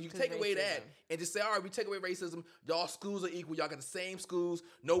 So you 'Cause take away that racism. and just say, all right, we take away racism. Y'all schools are equal. Y'all got the same schools.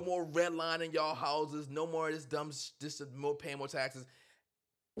 No more redlining y'all houses. No more of this dumb, more paying more taxes.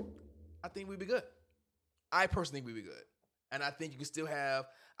 I think we'd be good. I personally think we'd be good, and I think you can still have.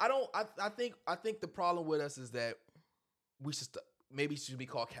 I think the problem with us is that we should maybe it should be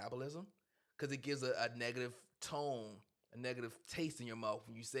called capitalism because it gives a negative tone, a negative taste in your mouth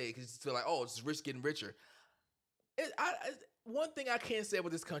when you say it because you just feel like, oh, it's rich getting richer. One thing I can say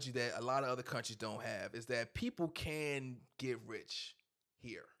about this country that a lot of other countries don't have is that people can get rich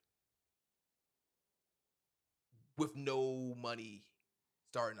here with no money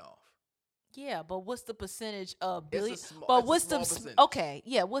starting off. yeah, but what's the percentage of It's a billion? small- But it's a what's the small percentage. okay?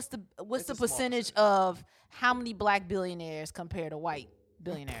 Yeah, what's the It's a small percentage percentage. of how many black billionaires compared to white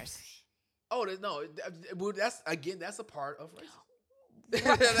billionaires? Oh, no, that's a part of racism.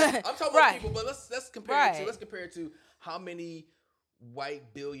 Right. I'm talking about Right. people, but let's compare it to Right. how many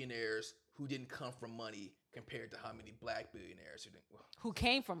white billionaires who didn't come from money compared to how many black billionaires Who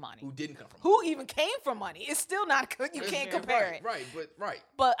came from money? who didn't come from Who money. even came from money? It's still not good. You can't Yeah, compare it. Right.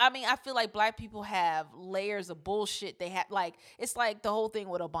 But I mean, I feel like black people have layers of bullshit. They have it's like the whole thing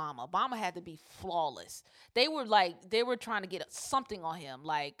with Obama. Obama had to be flawless. They were trying to get something on him,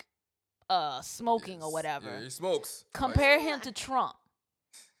 like smoking or whatever. Yeah, he smokes. Compare him to Trump.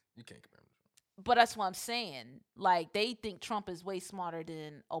 You can't compare him. But that's what I'm saying. Like they think Trump is way smarter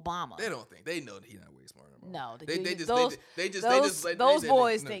than Obama. They don't think. They know that he's not way smarter than Obama. No, those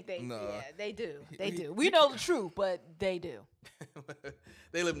boys think they. No. Yeah, they do. They He- do. We know the truth, but they do.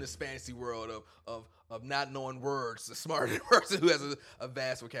 They live in this fantasy world of not knowing words. A smarter person who has a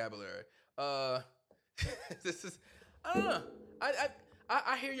vast vocabulary. This is I don't know.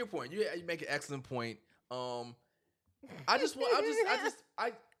 I hear your point. You make an excellent point.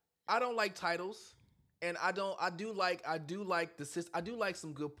 I don't like titles, and I do like the system. I do like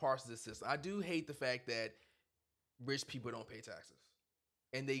some good parts of the system. I do hate the fact that rich people don't pay taxes,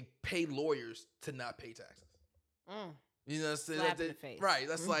 and they pay lawyers to not pay taxes. You know what I'm saying? Slap in the face. Right.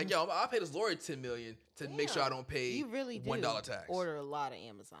 That's like, yo, I'll pay this lawyer $10 million to make sure I don't pay You really do $1 tax. order a lot of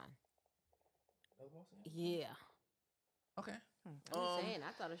Amazon. Yeah. Okay. I'm saying,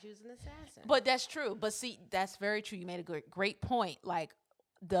 I thought she was an assassin. But that's true. But see, that's very true. You made a great point. Like,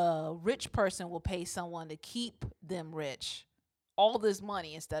 the rich person will pay someone to keep them rich all this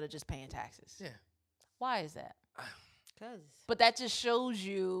money instead of just paying taxes. Yeah. Why is that? Because. But that just shows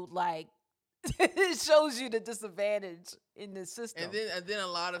you, like, it shows you the disadvantage in the system.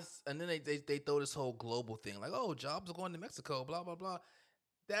 And then they throw this whole global thing like, oh, jobs are going to Mexico, blah blah blah.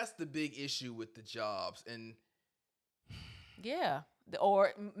 That's the big issue with the jobs, and yeah,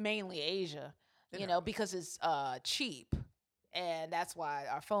 or mainly Asia, you know, because it's cheap, and that's why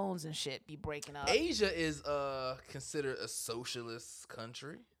our phones and shit be breaking up. Asia is considered a socialist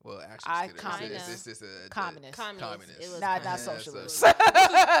country. Well, actually, it's a communist. Communist. Not Yeah, socialist. What's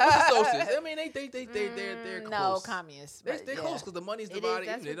a socialist? I mean, they're close. No, communist. They're but close yeah. because the money's It is, divided.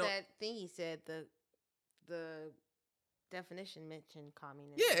 that's They what don't. that thing he said. The definition mentioned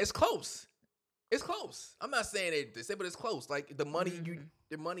communism. Yeah, it's close. It's close. I'm not saying they say, but it's close. Like the money,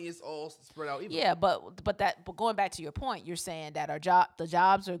 the money is all spread out evenly. Yeah, but going back to your point, you're saying that the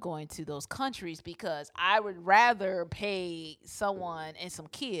jobs are going to those countries because I would rather pay someone and some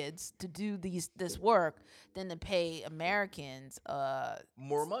kids to do this work than to pay Americans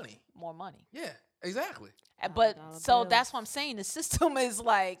more money. more money. Yeah, exactly. But $100 so bills. that's what I'm saying. The system is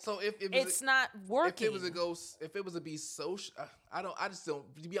like So if it's not working. if it was to be social, I just don't.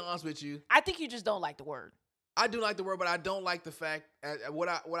 To be honest with you, I think you just don't like the word. I do like the word, but I don't like the fact. What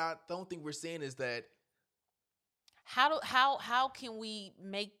I don't think we're saying is that How can we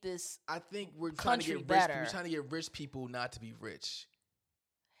make this? I think we're trying to Country get better. We're trying to get rich people not to be rich,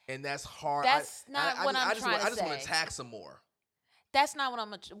 and that's hard. That's not what I'm trying to I just want say. to tax them more. That's not what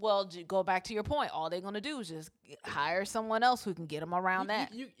I'm. Well, go back to your point. All they're gonna do is just hire someone else who can get them around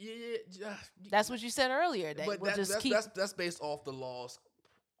that. That's what you said earlier. That But we'll just keep that's based off the laws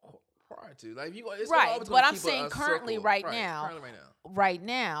prior to. Like right. always But gonna I'm keep saying currently, circle. right Currently now, right now. right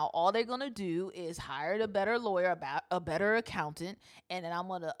now, all they're gonna do is hire a better lawyer, a better accountant, and then I'm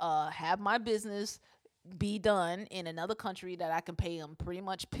gonna have my business be done in another country that I can pay them pretty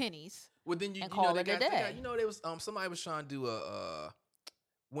much pennies. Well, then you and know call they it a got, day. there was somebody was trying to do a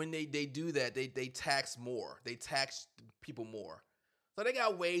when they do that they tax more. They tax people more. So they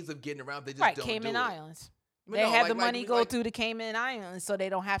got ways of getting around. They just Right, don't Cayman do it. Islands. But They no, have like- the money like- go like- through the Cayman Islands so they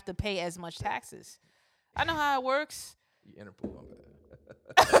don't have to pay as much taxes. I know how it works. Interpol, my bad.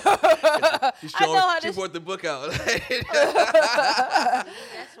 I know how She this. brought the book out. That's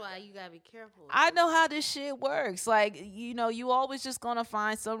why you gotta be careful. I know how this shit works. Like, you know, you always just gonna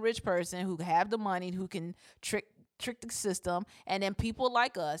find some rich person who have the money who can trick the system, and then people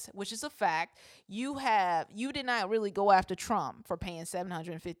like us, which is a fact. You did not really go after Trump for paying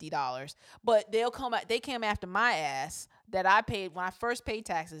 $750, but they came after my ass that I paid when I first paid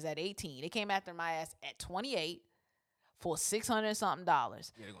taxes at 18. They came after my ass at 28 for $600 something. Yeah,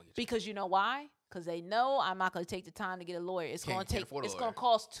 they're gonna get you. Because you know why? Because they know I'm not going to take the time to get a lawyer. It's going to Can't afford a it's going lawyer. to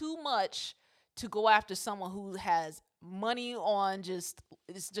cost too much to go after someone who has money on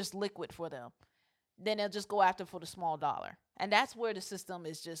it's just liquid for them. Then they'll just go after for the small dollar. And that's where the system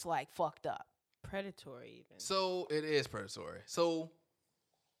is just like fucked up. predatory even. So it is predatory. So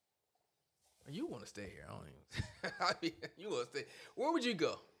you want to stay here? I don't even. I mean, you want to stay? Where would you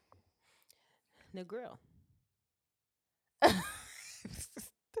go? The grill.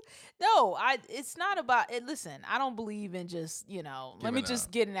 No, it's not about it. Listen, I don't believe in just, let me Giving just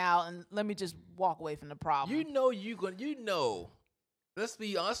up. getting out and let me just walk away from the problem. You know. Let's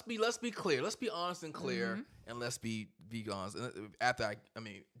be clear. Let's be honest and clear, and let's be honest. And after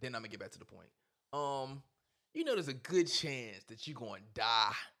then I'm gonna get back to the point. There's a good chance that you're going to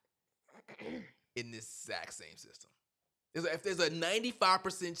die in this exact same system. If there's a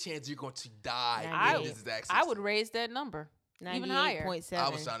 95% chance you're going to die in this exact system. I would raise that number even higher. 98.7. I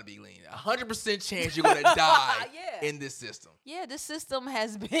was trying to be lean. 100% chance you're going to die Yeah. in this system. Yeah, this system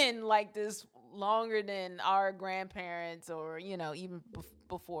has been like this longer than our grandparents or, even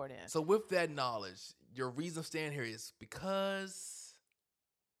before then. So with that knowledge, your reason of staying here is because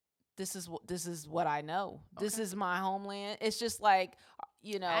This is what I know. This is my homeland. It's just like,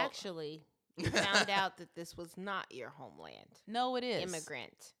 Actually, you found out that this was not your homeland. no, it is.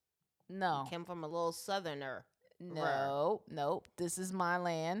 Immigrant. No. Came from a little southerner. No, this is my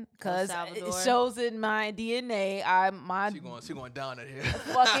land because it Salvador? shows in my DNA. she going down at here.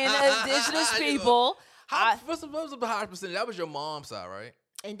 fucking indigenous people. What's the higher percentage? That was your mom's side, right?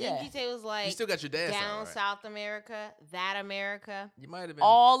 And didn't Yeah. you say it was like You still got your dad down sound right. South America, that America? You might have been.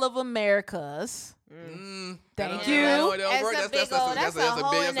 All of Americas. Thank that you. don't That's work. a big old- that's a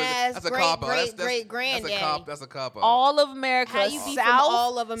hoeing-ass That's a cop out. great-great-great-granddaddy. That's a cop out. All of America. How you be South, from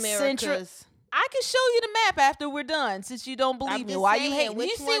all of Central. Americas? I can show you the map after we're done, since you don't believe I'm me. just Why saying, you hate? which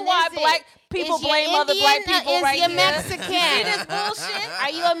You see one why is black it? people Is you blame other black Indian or people is right you here? Mexican? You see this bullshit?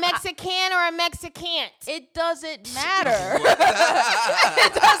 Are you a Mexican or a Mexican? It doesn't matter.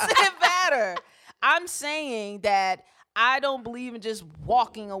 It doesn't matter. I'm saying that I don't believe in just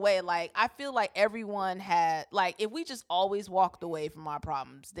walking away. Like, I feel like everyone had, like, if we just always walked away from our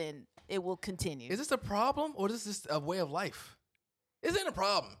problems, then it will continue. Is this a problem or is this just a way of life? This ain't a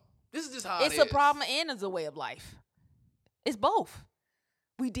problem. This is just how It's it a is. problem and it's a way of life. It's both.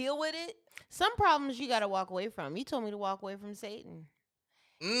 We deal with it. Some problems you got to walk away from. You told me to walk away from Satan.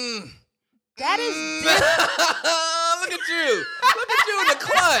 That is Look at you. Look at you in the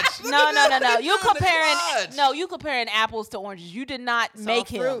clutch. Look No. at You in the comparing clutch. you comparing apples to oranges. You did not It's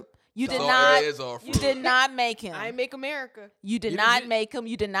make all him. fruit. You It's did all- not. it is all You fruit. did not make him. I make America. You did You- not you- make him.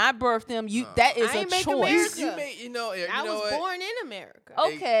 You did not birth him. You No. that is I a ain't make choice. America. You made, you know I was what? born in America.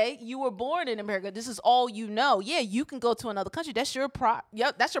 Okay, you were born in America. This is all you know. Yeah, you can go to another country. That's your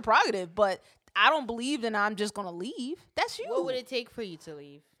that's your prerogative. But I don't believe that I'm just gonna leave. That's you. What would it take for you to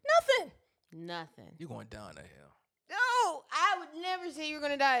leave? Nothing. Nothing. You going down that hill. No, I would never say you're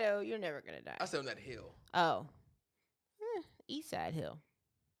gonna die though. You're never gonna die. I said on that hill. Oh, East Side Hill.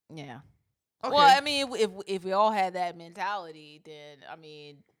 Yeah. Okay. Well, I mean, if we all had that mentality, then I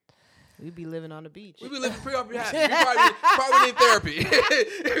mean, We'd be living on the beach. we be living pretty happy. We probably need therapy.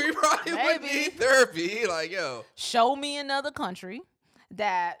 We probably would Maybe. need therapy. Like, yo. show me another country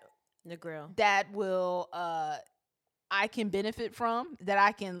that The grill. will I can benefit from, that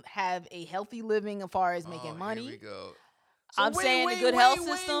I can have a healthy living as far as making Oh, money. Here we go. I'm saying the good health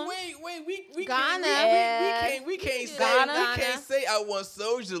system. Wait. We Ghana. we can't say Ghana. we can't say I want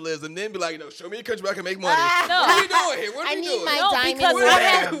socialism. Then be like, no, show me a country where I can make money. No. What are we doing here? What are I we need doing? my No, diamond because What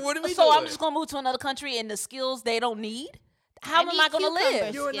I are we- what are we so doing? I'm just gonna move to another country and the skills they don't need. How am need I gonna live?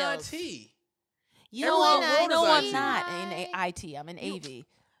 cucumbers. You're an skills. IT. You Everyone want wrote No, us I'm IT. not in IT. I'm in AV.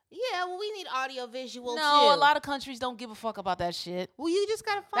 Yeah, well, we need audio visual too. No, a lot of countries don't give a fuck about that shit. Well, you just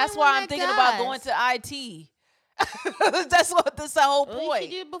gotta find. That's one why I'm that thinking about does. going to IT. That's the whole Well, you point.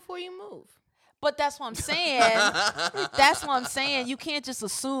 should do it before you move. But that's what I'm saying. That's what I'm saying. You can't just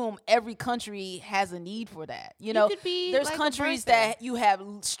assume every country has a need for that. You know, could be there's like a countries birthday. that you have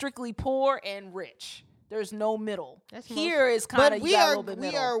strictly poor and rich. There's no middle. That's Here is kind But of we a are little bit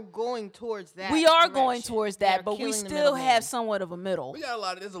middle. we are going towards that. We are going direction. towards We are that, but we killing the still middleman. have somewhat of a middle. We got a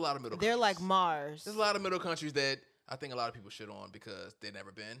lot. There's a lot of middle. They're like countries. Mars. There's a lot of middle countries that I think a lot of people shit on because they've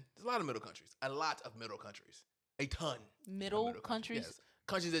never been. There's a lot of middle countries. A lot of middle countries. A ton. of Middle countries? Yes.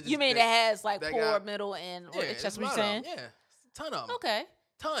 Countries that just, You mean that has like that poor, got- middle, and Yeah, rich? there's That's a what lot you're of saying? 'em. Yeah, ton of them. Okay.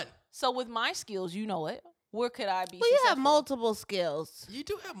 Ton. So with my skills, you know it. Where could I be? Well, you have successful? multiple skills. You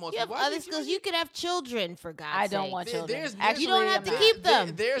do have multiple. You have Why other you- skills. You could have children, for God's I don't sake. want There- children. there's- Actually, You don't have I'm to not. keep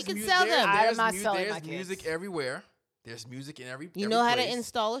them. There's You can mu- sell there's- them. I'm There's not mu- selling there's my kids. music everywhere. There's music in every. You every know how to place.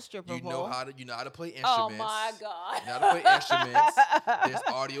 install a stripper You pole. know how to play instruments. Oh my god! You know how to play instruments.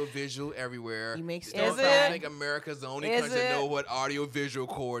 There's audio visual everywhere. You make Don't stir fry. think America's the only Is country that it? know what audio visual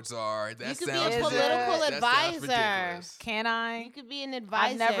chords are. That You could be a sounds political ridiculous. That sounds advisor. ridiculous. Can I? You could be an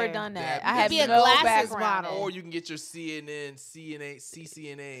advisor. I've never done That- that. I you have could be a no glasses background. model. Or you can get your CNN, CNA,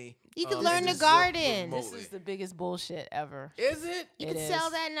 CCNA. You could and learn to just work garden. This remotely. is the biggest bullshit ever. Is it? You It could sell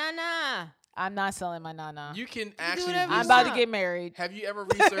is. that nana. I'm not selling my nana. You can do actually. whatever you I'm about to want. get married. Have you ever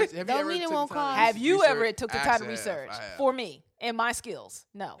researched? Have Don't you ever mean it took won't the time cost. to Have you research? ever took the I time to have, research I have. for me and my skills?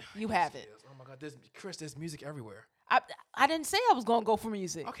 No, you haven't. Oh my God, there's music everywhere. I didn't say I was gonna go for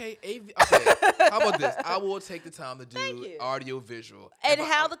music. Okay, okay. How about this? I will take the time to Thank do you. audio visual. And If I-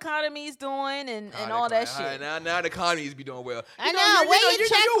 how the economy's doing and How all the that econ- shit. Now the economy's be doing well. I know, where your you're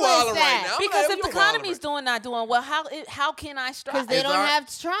checklist wilding right at? now. Because I'm if the like, you're wilding economy's right. not doing well, how can I strive? Because they Is don't our-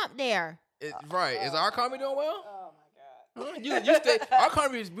 have Trump there. Right. Is our economy doing well? Oh my god. You stay. Our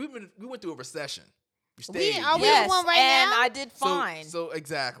economy we went through a recession. You stayed. are we Yes, the one right and now? I did fine. So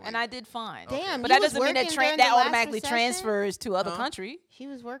exactly. And I did fine. Damn, But you that was doesn't mean working that during that the last automatically recession? transfers to other Huh? country. He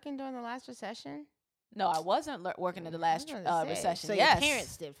was working during the last recession. No, I wasn't working in the last I was gonna say, recession. So yes. your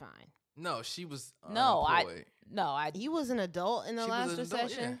parents did fine. No, she was No, unemployed. I. You was an adult in the She was last an adult,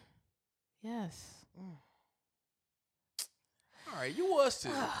 recession. Yes. All right, you was too.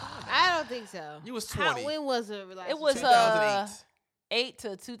 I don't think so. You was How, 20. when was it? It was 2008. 2008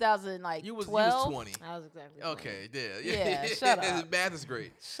 to 2000 like You was 12. 20. I was exactly 20. Okay, yeah. Yeah, shut up. Math is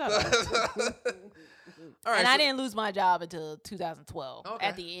great. Shut up. All right, And I so- didn't lose my job until 2012 Okay.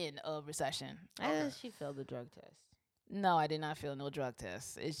 at the end of recession. She failed the drug test. No, I did not feel no drug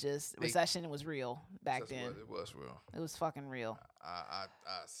test. It's just They- recession was real back That's then. what it was real. It was fucking real. I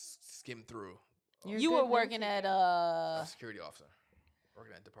skimmed through. You're You good were now, working too. at A security officer,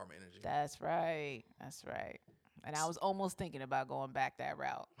 working at Department of Energy. That's right. That's right. And I was almost thinking about going back that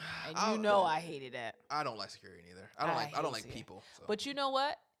route. And I- you know I hated that. I don't like security either. I I don't hate like it. people. So. But you know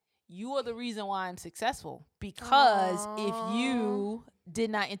what? You are the reason why I'm successful. Because if you did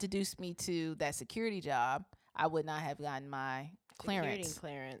not introduce me to that security job, I would not have gotten my Security clearance.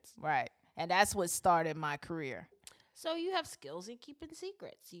 clearance. Right. And that's what started my career. So you have skills in keeping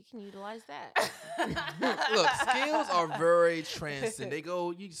secrets. You can utilize that. Look, skills are very transcendent. They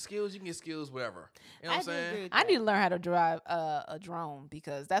go, skills, you can get skills, whatever. You know what I'm do agree saying? with I need that. to learn how to drive a drone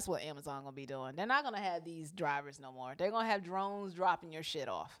because that's what Amazon gonna be doing. They're not gonna have these drivers no more. They're gonna have drones dropping your shit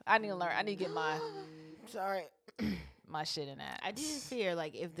off. I need to learn. I need to get Sorry. my shit in that. I do fear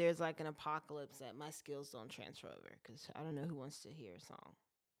like if there's like an apocalypse that my skills don't transfer over because I don't know who wants to hear a song.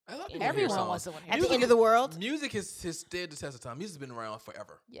 I love people hear Everyone songs. wants to hear At the Music- end of the world. Music has stood the test of time. Music's been around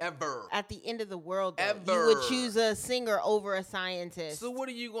forever. Yeah. Ever. At the end of the world, though, you Ever. would choose a singer over a scientist. So what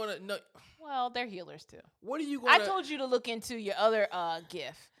are you gonna? No, Well, they're healers too. what are you gonna? I told you to look into your other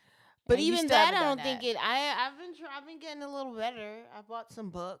gift. but and you even still that, haven't I done don't think that. it. I've been getting a little better. I bought some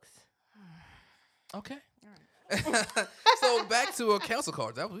books. Okay. So back to council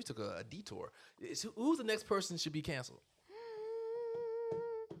cards. We took a detour. Who's the next person should be canceled?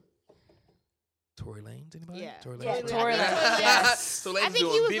 Tory Lanez, anybody? Yeah. Tory Lanez. Yeah, right? Tory Lanez. Yes. So I Lanez think he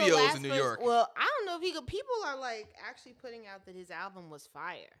doing was the videos last in New person- York. Well, I don't know if he could. People are like actually putting out that his album was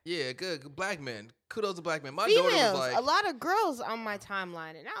fire. Yeah, good. Black men. Kudos to black men. My daughter Females, was like, a lot of girls on my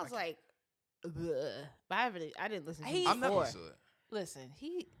timeline, and I was like, ugh. But I didn't listen to He- him I'm not before. used to it. Listen,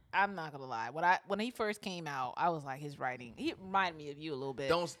 I'm not gonna lie. When he first came out, I was like, his writing. He reminded me of you a little bit.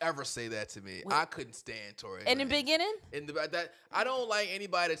 Don't ever say that to me. Wait. I couldn't stand Tory. In the Lanez. beginning, That I don't like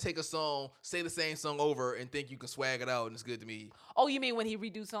anybody to take a song, say the same song over, and think you can swag it out and it's good to me. oh, you mean when he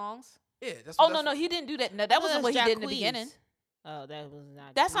redo songs? Yeah, that's. Oh that's no, he didn't do that. No, that wasn't what he did in the beginning. Oh, that was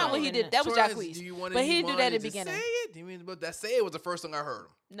not. That's not No. what he did. That was Tory Lanez, Jacquees. do you wanna- But he you didn't do wanna that in the just beginning. Say it? Do you mean? But that say it was the first song I heard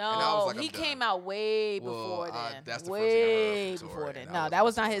him. No, And I was like, he I'm came done. out way Well, before then. that's the first thing I heard way from before Tory, then. and I No, was that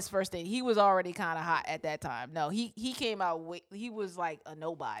was like, not his first thing. He was already kind of hot at that time. No, he came out. He was like a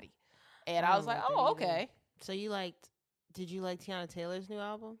nobody, and I was like, oh, okay. So did you like Tiana Taylor's new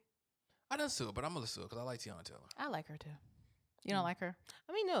album? I done sue it, but I'm gonna sue it because I like Tiana Taylor. I like her too. You don't like her?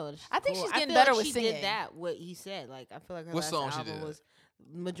 I mean, no. I think cool. she's I getting feel better like with she singing. did that. What he said, like I feel like her What last song she album did? was.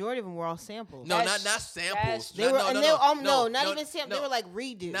 Majority of them were all samples. No, That's- not samples. They Not- were, no, and no, they no, were, no, not no, even samples. no. They were like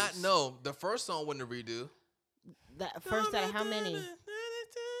redos. The first song wasn't a redo. That first out of how many?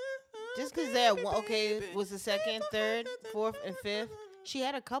 Just because they're was the second, third, fourth, and fifth. She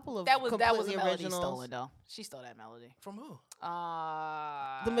had a couple of That was a completely melody originals. stolen though. She stole that melody. From who?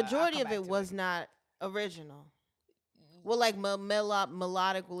 The majority of it was not original. Well, like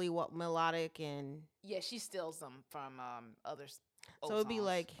melodically, melodic, and Yeah, she steals them from others. so it'd be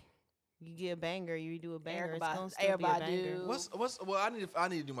like you get a banger, you do a banger, it's Erykah gonna still be a banger. Badu. Well, I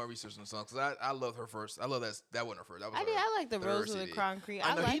need to do my research on the song because I love her first. I love that wasn't her first. That was I like the third Rose of the CD. Concrete.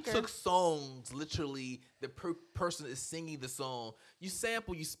 I know like he her. took songs literally. The person is singing the song. You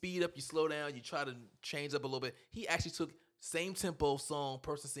sample, you speed up, you slow down, you try to change up a little bit. He actually took same tempo song,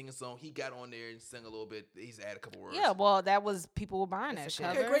 person singing song. He got on there and sang a little bit. He's added a couple words. Yeah, well, that was people were buying It's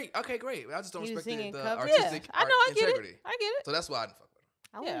that a shit. cover. Okay, great. I just don't He was respect singing the covers? Yeah, artistic I know, I get integrity. it. I get it. So that's why I didn't fuck with him.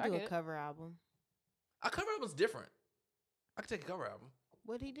 I Yeah, want I to do get a it. cover album. A cover album's different. I could take a cover album.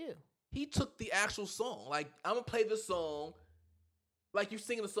 What'd he do? He took the actual song. Like, I'm gonna play this song like you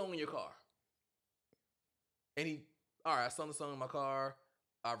singing the song in your car. And I sung the song in my car.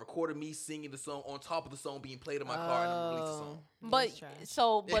 I recorded me singing the song on top of the song being played in my car and then released the song. But That's trash.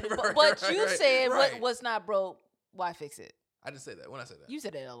 so, but Right, but right, you right, said right. what's not broke? Why fix it? I didn't say that. When I said that. You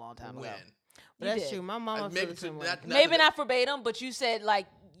said it a long time when? ago. But You that's did. true. My mama maybe feels the to same way. not- Maybe to not verbatim, but you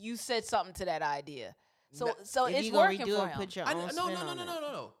said something to that idea. So No, so If it's you gonna working redo for it, him. put your I, own no, spin no, no, on no, it. no,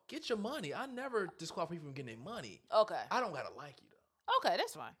 no, no. Get your money. I never disqualify people from getting their money. Okay. I don't gotta like you though. Okay,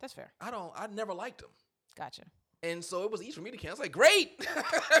 that's fine. That's fair. I never liked them. Gotcha. And so it was easy for me to cancel. Like, great,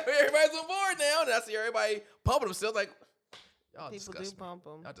 everybody's on board now. And I see everybody pumping themselves. Like, y'all People do disgust me. pump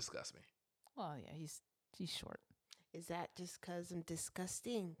them. Y'all disgust me. Well, yeah, he's short. Is that just because I'm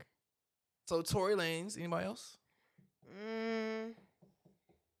disgusting? So Tory Lanez. Anybody else?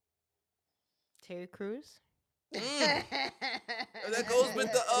 Terry Crews. That goes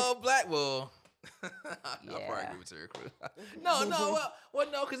with the black. Well, I'll probably Yeah. agree with Terry Crews. No,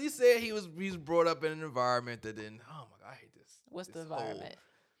 no, because he said he was brought up in an environment that didn't. Oh my God, I hate this. What's the this whole- environment?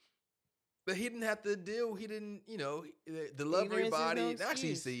 But he didn't have to deal. He didn't, the love Ignorance is no everybody. Actually,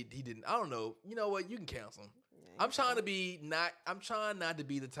 he excuse. said he didn't. I don't know. You know what? You can cancel him. I'm trying not to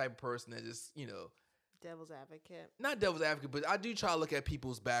be the type of person that just, Devil's advocate. not devil's advocate, but I do try to look at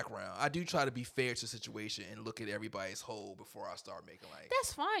people's background. I do try to be fair to the situation and look at everybody's whole before I start making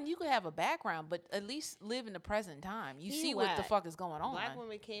That's fine. You could have a background, but at least live in the present time. You He see what the whack. fuck is going on. Black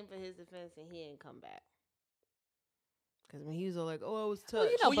women came for his defense and he didn't come back. Because when he was all like, "Oh, I was touched," Well,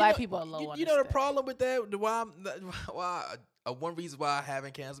 you know, black people are low on You the know the spectrum. problem with that? One reason why I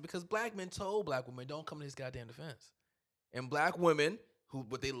haven't canceled because black men told black women don't come to his goddamn defense, and black women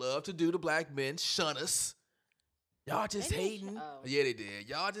what they love to do to black men shun us. Y'all just They didn't hating. oh. Yeah, they did.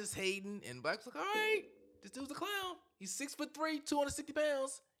 Y'all just hating, and black's like, all right, this dude's a clown. He's 6'3", 260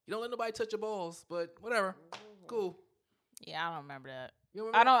 pounds. You don't let nobody touch your balls, but whatever. Cool. Yeah, I don't remember that. You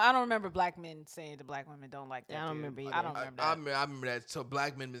remember that? I don't remember black men saying to black women don't like that. Yeah, I don't dude. remember either. I don't remember that. I remember that. So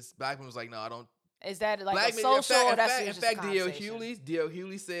black men was like, no, I don't. Is that like Black a men, social or that's in just a fact, D.L. conversation?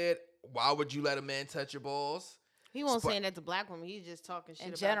 Hewley said, why would you let a man touch your balls? he won't Sp- saying that to black women. He's just talking shit In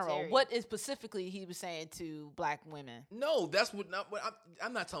about general, Terry. what is specifically he was saying to black women? No, that's what.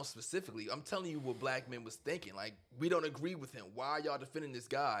 I'm not telling specifically. I'm telling you what black men was thinking. Like, we don't agree with him. Why are y'all defending this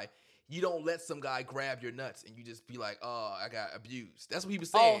guy? You don't let some guy grab your nuts and you just be like, oh, I got abused. That's what he was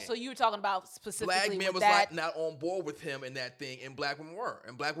saying. Oh, so you were talking about specifically Black men with was that? like not on board with him in that thing, and black women were.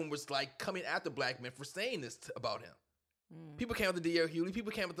 And black women was like coming after black men for saying this about him. People came after D.L. Hewley.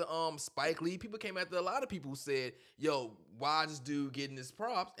 People came after Spike Lee. People came after a lot of people who said, yo, why is this dude getting his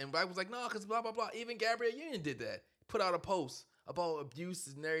props? And black was like, no, because blah, blah, blah. Even Gabrielle Union did that. Put out a post about abuse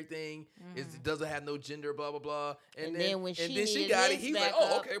and everything. It doesn't have no gender, blah, blah, blah. And then when she needed got it, his he's like, back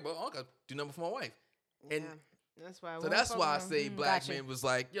oh, up- okay, well, I got to do number for my wife. And Yeah, that's why. so that's why I say. say black Gotcha. men was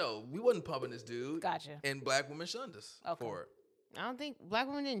like, yo, we wasn't pumping this dude. Gotcha. And black women shunned us Okay. for it. I don't think black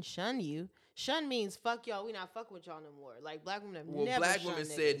women didn't shun you. Shun means fuck y'all. We not fucking with y'all no more. Like black women have Well, never black shunned women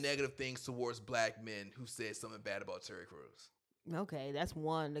said niggas. negative things towards black men who said something bad about Terry Crews. Okay, that's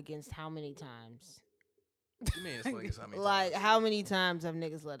one against how many times? What you mean it's like it's how many Like times? how many times have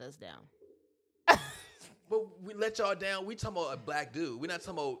niggas let us down? But we let y'all down. We talking about a black dude. We're not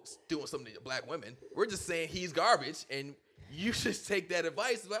talking about doing something to black women. We're just saying he's garbage and you should take that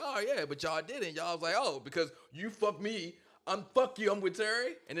advice. It's like, oh yeah, but y'all didn't. Y'all was like, oh, because you fuck me, fuck you, I'm with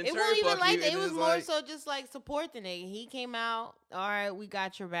Terry. And then It Terry wasn't even fuck like you. that. It and was it's more like, so just like support the nigga. He came out, all right, we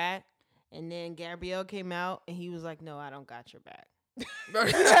got your back. And then Gabrielle came out and he was like, no, I don't got your back.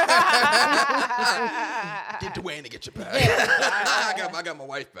 Get Dwayne to get your back. I got my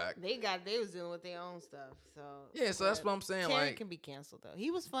wife back. They was dealing with their own stuff. So Yeah, so that's but what I'm saying. Terry Like, can be canceled though.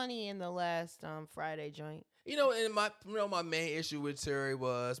 He was funny in the last Friday joint. and my main issue with Terry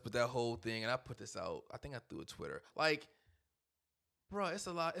was, but that whole thing, and I put this out. I think I threw it Twitter. Like, bro,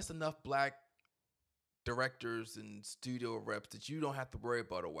 it's enough black directors and studio reps that you don't have to worry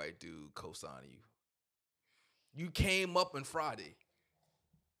about a white dude co-signing you. You came up on Friday.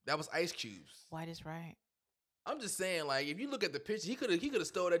 That was Ice Cube's. White is right. I'm just saying, like, if you look at the picture, he could have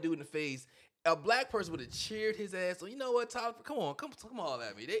stole that dude in the face. A black person would have cheered his ass. So you know what, Tyler? Come on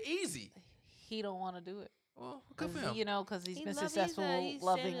at me. They're easy. He don't want to do it. Well, good for him. Because he's been He's successful he's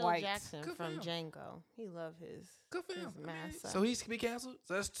loving Samuel whites. Jackson Good for from him. Django. He love his. Good for his him. massa. So he can be canceled.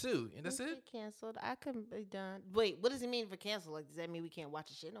 So that's two, and that's He it. get canceled. I couldn't be done. Wait, what does it mean for cancel? Like, does that mean we can't watch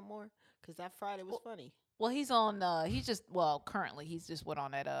the shit no more? Because that Friday was funny. Well, he's on. Currently he's just went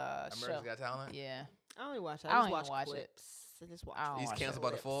on that show. America's Got Talent. Yeah. I only watch. I I don't just even watch watch it. clips. I just watch. I don't He's watch canceled it.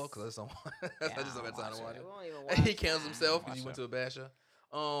 by default Clips. because I just Yeah, don't I have don't time to watch watch We it. won't even He watch canceled that. himself because Watch he went it. to a basher.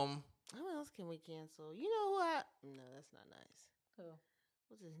 Who else can we cancel? You know what? No, that's not nice. Who?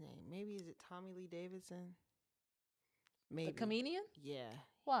 What's his name? Maybe is it Tommy Lee Davidson? Maybe. The comedian? Yeah.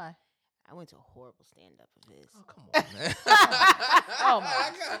 Why? I went to a horrible stand up of his. Oh, come on, man. Oh,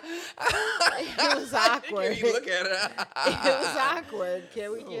 my. It was awkward. You look at it. It was awkward.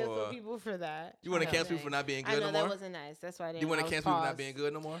 Can we cancel Oh. people for that? You want to No, cancel people for thanks. not being I good know no that more? wasn't nice. That's why I didn't. You want I to was cancel people for not paused. being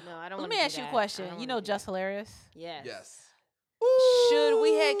good no more? No, I don't. Let wanna me do ask you a that. I question. don't You wanna know do Just that. Hilarious? Yes. Yes. Should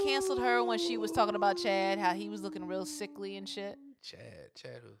we have canceled her when she was talking about Chad, how he was looking real sickly and shit? Chad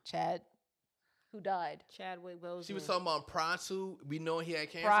who? Chad, who died Chadwick Boseman. She was talking about prior to we know he had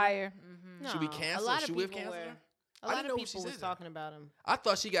cancer. prior. Mm-hmm. Should we No, cancel? A lot of Should we have people canceled were. her? A I lot didn't of know she people was said that. talking about him. I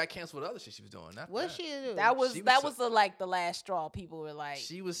thought she got canceled for the other shit she was doing. Not What that. she do? That was She was that so- was the last straw. People were like,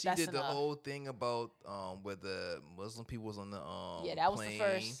 She "That's did the enough." whole thing about where the Muslim people was on the Yeah, that was plane. the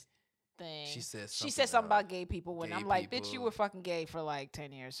first. thing. She said something about gay people when gay I'm like, bitch, you people. were fucking gay for like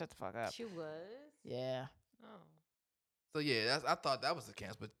 10 years. Shut the fuck up. She was. Yeah. Oh. So yeah, I thought that was the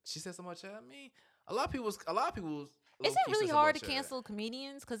cancel, but she said so much. I mean, a lot of people. Is low-key it really said so hard much to of cancel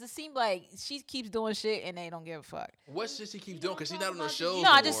comedians? Because it seemed like she keeps doing shit and they don't give a fuck. What shit she keeps You doing? don't Because she's talk not on no about the shows. G- No,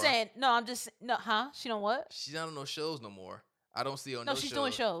 no I'm just more. saying. No, I'm just no, huh? She don't what? She's not on no shows no more. I don't see her on No, no she's shows.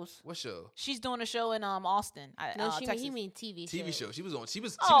 doing shows. What show? She's doing a show in Austin. No, Texas. he mean TV shows. TV show. She was on. She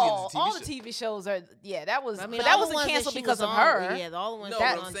was Oh, getting all TV the show. TV shows are. Yeah, that was. I mean, but that all the wasn't ones that canceled she because was of on- her. Yeah, all the ones No,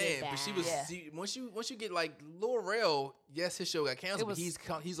 that what was I'm on saying, did but she bad. was. Yeah. See, once you get like Lil Rel, yes, his show got canceled, was-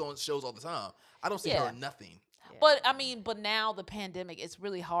 but he's on shows all the time. I don't see Yeah. her in nothing. Yeah. But I mean, but now the pandemic, it's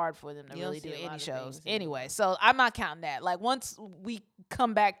really hard for them to You don't really see do a lot any of shows things anyway. anymore. So I'm not counting that. Like once we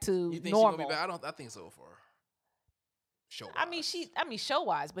come back to You think she's normal, gonna be back? I think so for her. Show. I mean, show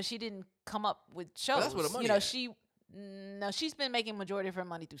wise, but she didn't come up with shows. that's where the money you know, at. she's been making majority of her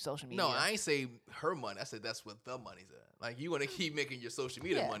money through social media. No, I ain't say her money. I said that's what the money's at. Like you want to keep making your social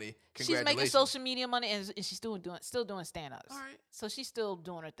media Yeah. money. She's Congratulations. making social media money, and she's still doing stand ups. All right. So she's still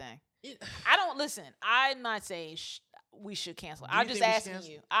doing her thing. Yeah. I don't listen. I'm not saying we should cancel. Do you I'm just think we should asking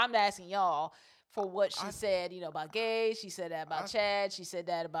cancel? you. I'm asking y'all for what she I- said. You know about gays. She said that about I- Chad. She said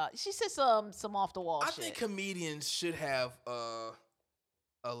that about. She said some off the wall I shit. think comedians should have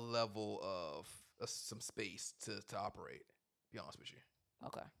a level of some space to operate. Be honest with you,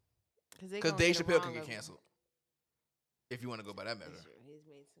 Okay. because Dave Chappelle can get canceled. If you want to go by that measure, He's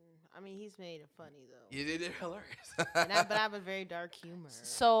made some. I mean, he's made it funny though. yeah, they're hilarious. But I have a very dark humor.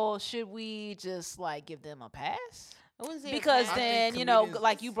 So should we just like give them a pass? I wouldn't say Because I then think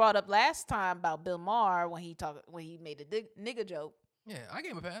like comedians- you brought up last time about Bill Maher when he made the nigga joke. Yeah, I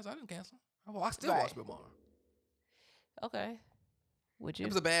gave him a pass. I didn't cancel. I still Right. watch Bill Maher. Okay. Would you? It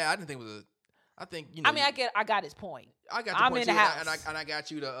was a bad. I didn't think it was a. I think you know. I mean, I got his point. I got the I'm point in too, the and house. I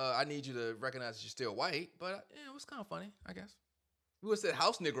got you to. I need you to recognize that you're still white, but yeah, it was kind of funny. I guess. If you would have said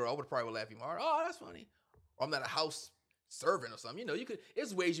house nigger, I would probably laugh even harder. Oh, that's funny. Or I'm not a house servant or something. You know, you could.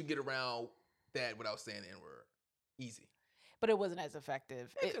 There's ways you get around that without saying the N word. Easy. But it wasn't as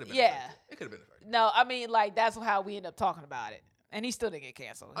effective. It could have been. Yeah. Effective. It could have been effective. No, I mean, like that's how we end up talking about it, and he still didn't get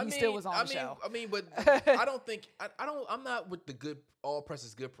canceled. He still was on the show. I mean, but I don't think I don't. I'm not with the good. All press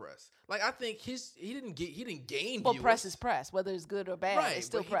is good press. Like I think he didn't gain. But viewers. press is press, whether it's good or bad. right. It's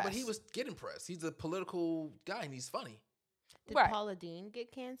still but press. But he was getting press. He's a political guy and he's funny. Did Right. Paula Dean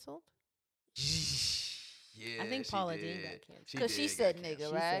get canceled? Yeah, I think she Paula did. Dean got canceled. because she did said get nigga,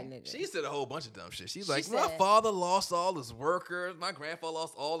 canceled. right? said nigga. She said a whole bunch of dumb shit. She's She like, my said- father lost all his workers. My grandfather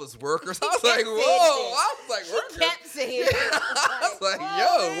lost all his workers. I was kept like, saying whoa. that. I was like, She workers? kept saying it. I was like, "Whoa,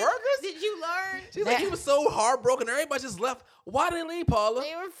 yo, man, workers? Did you learn? She's like, he was so heartbroken. Everybody just left. Why did they leave, Paula?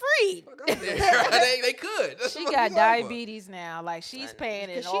 They were freed. they could. That's She what got he's talking about. diabetes now. Like she's paying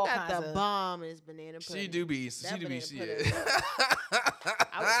in Because she all got kinds the of. bomb in his banana pudding. She do be. That She do be. banana She pudding.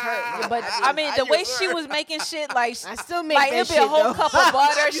 I was hurt, but I I mean, the way she was making shit, like I still make like that it'd be shit, a whole though. cup of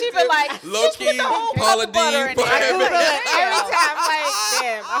butter. She'd be like, Low just put key, the whole Paula cup of butter Dean in put there. I everything. Google it Damn. every time. Like,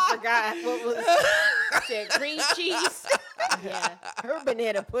 damn, I forgot what was. I said cream cheese. Yeah, her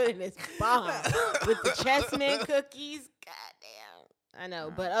banana pudding is bomb with the chestnut cookies. Goddamn, I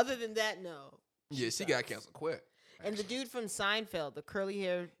know. But other than that, no. Yeah, she got canceled quick. And the dude from Seinfeld, the curly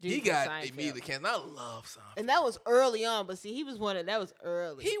hair dude, He from got Seinfeld. immediately canceled. I love Seinfeld. And that was early on, but see, he was one of that was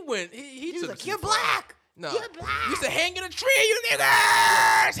early. He went. He He was took like, it too "You're far. black. No, You're black." You used to hang in a tree, you niggas.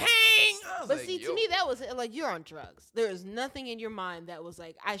 Hang. I was But like, see, yo. to me, that was like you're on drugs. There is nothing in your mind that was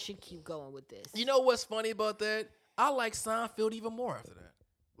like, I should keep going with this. You know what's funny about that? I like Seinfeld even more after that.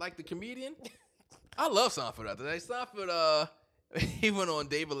 Like the comedian, I love Seinfeld after that. Seinfeld, he went on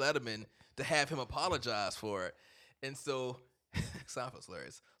David Letterman to have him apologize for it, and so Seinfeld's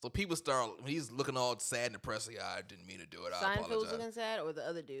hilarious. So people start when he's looking all sad and depressed. Like, I didn't mean to do it. I Seinfeld was apologize. looking sad, or the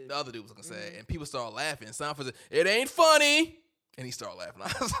other dude? The other dude was looking sad, and people started laughing. Seinfeld said, "It ain't funny," and he started laughing.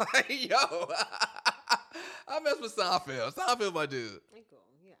 I was like, "Yo, I mess with Seinfeld. Seinfeld, my dude." Cool.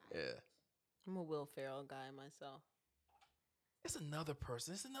 Yeah. Yeah. I'm a Will Ferrell guy myself. It's another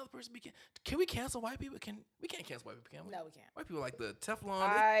person. Can we cancel white people? We can't cancel white people, can we? No, we can't. White people like the Teflon.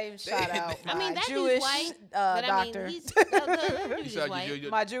 I shout they- out I mean, my that Jewish dude's white, but doctor. I mean, he's that You dude's shout white. you-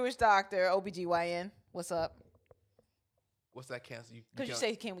 My Jewish doctor, OBGYN. What's up? What's that cancel? Because you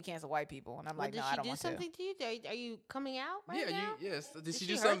say, can we cancel white people? And I'm Well, like, did no, she I don't do want something to you? Are you coming out right yeah, now? yes. Did she she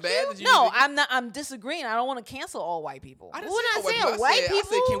do hurt something bad? you? Did you to. No, do- I'm not. I'm disagreeing. I don't want to cancel all white people. I didn't We're say not all saying people. white I said,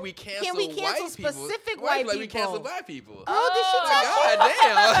 people. can we cancel Can we cancel white people? specific Right, white like we cancel people? white people. Oh, did she touch God you?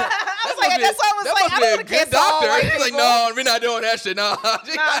 damn. I was like, that's why I was that like, must I be don't a want to good cancel all doctor. white He's like, people. no, we're not doing that shit. No,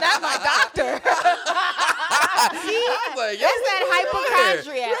 No, not my doctor. I was like, yo, That's that what's going on here?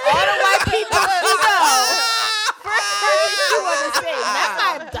 hypochondriac. All the white people you know. First person you want to say, not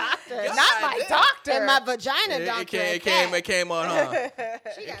my doctor, God not my damn. doctor, and my vagina It doctor. came on, huh?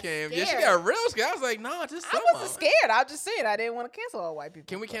 She It got came. scared. Yeah, she got real scared. I was like, nah, just I some wasn't of 'em. scared. I just said I didn't want to cancel all white people.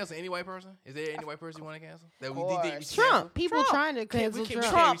 Can we cancel any white person? Is there any white person you want to cancel? That we course. think we should Trump. cancel? People Trump. trying to Can't- cancel we can't-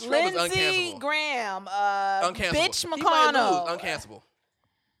 Trump. we can't- Trump, Trump is Lindsey uncancelable. Graham, Uncancelable. Bitch He might McConnell. lose. Uncancelable.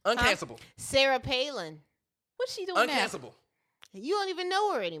 Uncancelable. Sarah Palin. What's she doing now? Uncancelable. You don't even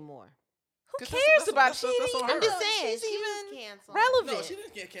know her anymore. Who 'Cause cares that's- about that's- she? that's on even her. I'm just saying. She's She even was canceled. relevant. No, she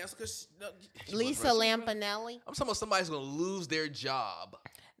didn't get canceled because Lisa Lampanelli. I'm talking about somebody's gonna lose their job.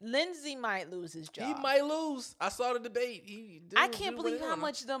 Lindsey might lose his job. He might lose. I saw the debate. I can't believe how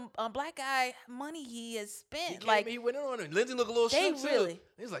much the black guy money he has spent. He went in on him. Lindsay looked a little They shook too. really-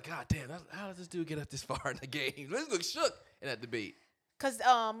 He was like, God damn, how does this dude get up this far in the game? Lindsay looked shook in that debate. Cause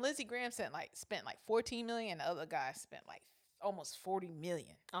Lindsey Graham spent like 14 million. The other guy spent like almost 40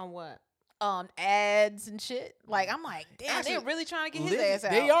 million On what? on ads and shit. Like I'm like, damn, Actually, they're really trying to get his Lindsay- ass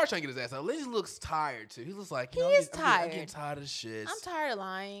out. They are trying to get his ass out. Lindsay looks tired too. He looks like He I'm is getting- I'm getting tired. tired of shit. I'm tired of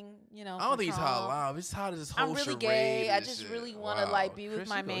lying. You know, I don't for think he's tired of Trump. lying. He's tired of this whole I'm really charade gay. I and just shit. really want to Wow. like be with Chris,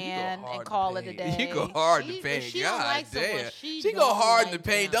 my you go man hard and in call the it a paint. day. You go hard in the If paint. she don't God like someone, damn. she She go don't hard in the like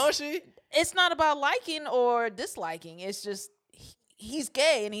paint, them. don't she? It's not about liking or disliking. It's just he's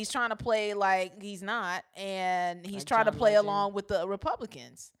gay and he's trying to play like he's not, and he's Like trying to John play Legend. along with the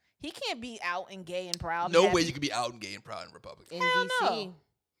Republicans. He can't be out and gay and proud. and No happy. way you could be out and gay and proud and Republican. In Hell DC.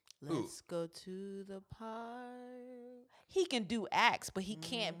 no. Who? Let's go to the park. He can do acts, but he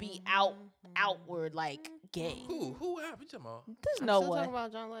can't be outward like gay. Who? Who happened? You talking about? There's I'm no still way. talking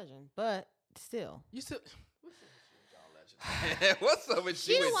about John Legend, but still. You still? What's up with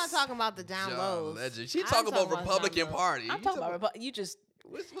She you? don't and want to talk about the down John lows. Legend. She I'm talking about talking Republican down lows. Party. I'm You talking about you just.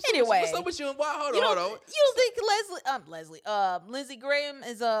 What's Anyway. what's up with you and why? Hold You on, don't, hold on. you don't think Lindsey Graham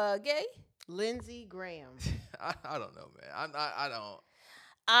is gay? Lindsey Graham. I don't know, man. I don't.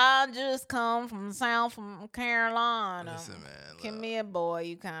 I just come from South from Carolina. Listen, man. Come look. here, boy.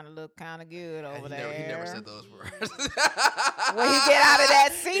 You kind of look kind of good over there. He never said those words. When he get out of that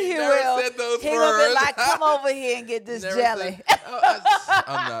seat, he never will. said those He words. gonna be like, "Come over here and get this Never jelly." said-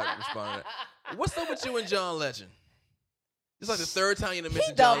 I'm not responding to that. What's up with you and John Legend? It's like the third time you done He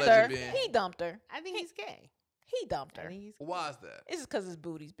mentioned John dumped her. Legend being. He dumped her. I think he's gay. He dumped I her. think he's Why is that? It's just because his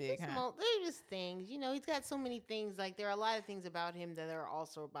booty's big, It's huh? they're just things. You know, he's got so many things. Like, there are a lot of things about him that are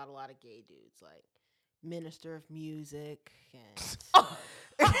also about a lot of gay dudes. Like, minister of music. And All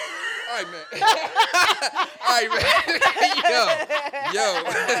right, man. All right, man. Yo.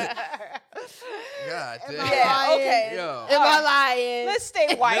 God Am damn. I Yeah, lying? okay. Yo. Am I lying? Let's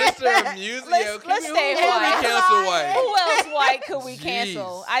stay white. Minister of music. Yo, Let's can stay who white. we cancel white? Who else white could we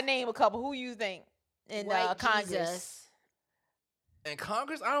cancel? Jeez. I name a couple. Who you think in White Congress? Jesus. In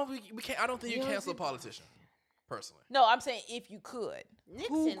Congress, I don't think we can't. I don't think you You don't cancel a think- politician. Personally. No, I'm saying if you could.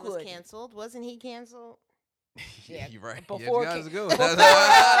 Nixon was could? canceled. Wasn't he canceled? Yeah, you're right. before yeah, ca- you guys are good. before-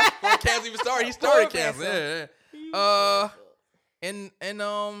 Before cancel even started, he started Before canceling. cancel. Yeah.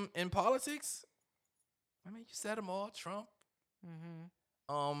 In politics, I mean, you said them all. Trump.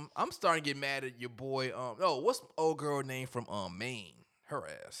 Mm-hmm. I'm starting to get mad at your boy. What's old girl name from Maine? Her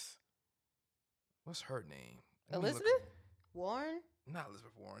ass. What's her name? Let me look- Elizabeth? Warren? Not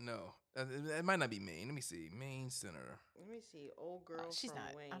Elizabeth Warren. No, it might not be Maine. Let me see. Maine senator. Let me see. Old girl She's from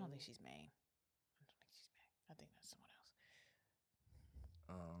not. Wayne. I don't think she's Maine. I think that's someone else.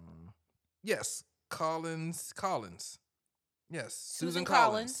 Yes, Collins. Yes, Susan Susan Collins.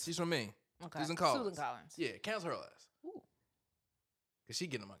 Collins. She's from Maine. Okay. Susan Collins. Susan Collins. Yeah, cancel her ass. Ooh. Cause she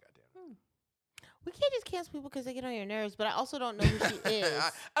getting on my goddamn. We can't just cancel people because they get on your nerves, but I also don't know who she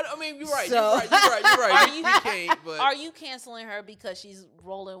is. I mean, you're right. So- You're right. Are You you- can't. But Are you canceling her because she's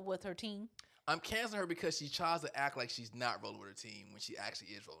rolling with her team? I'm canceling her because she tries to act like she's not rolling with her team when she actually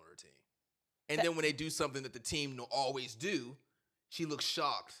is rolling with her team. And then when they do something that the team will always do, she looks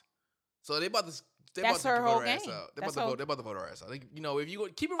shocked. So they about to. That's about to her vote whole her ass game. out. That's They're her- about to vote her ass out. Like, if you go,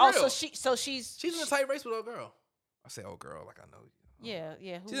 keep it Oh, real. she's She's in a tight race with old girl. I say old girl like I know. Yeah.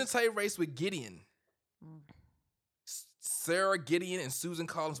 She's in a tight race with Gideon. Mm. Sarah Gideon and Susan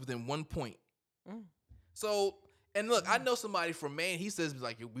Collins within 1 point. Mm. So, and look, I know somebody from Maine. He says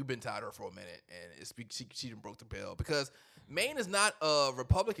like we've been tied her for a minute, and she done broke the bill because Maine is not a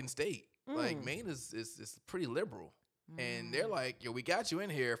Republican state. Like Mm. Maine is pretty liberal, and they're like, yo, we got you in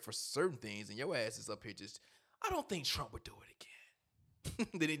here for certain things, and your ass is up here just. I don't think Trump would do it again.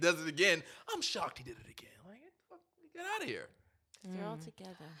 Then he does it again. I'm shocked he did it again. Like, get out of here. They're all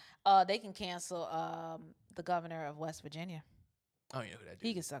together. They can cancel the governor of West Virginia. I don't know who that He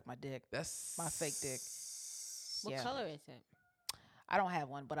dude. can suck my dick. That's my fake dick. What Yeah. color is it? I don't have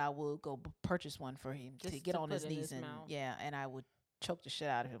one, but I will go purchase one for him to Just get to on put his in knees his and mouth. and I would choke the shit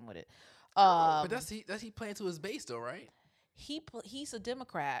out of him with it. But that's he playing to his base though, right? He's a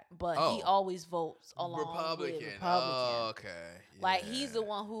Democrat, but he Oh. always votes along Republican. with Republican. Oh, okay. Like he's the Yeah.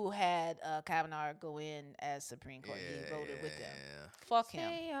 one who had Kavanaugh go in as Supreme Court. He voted with them. Yeah. Fuck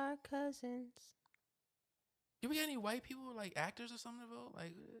him. They are cousins. Do we got any white people like actors or something to vote?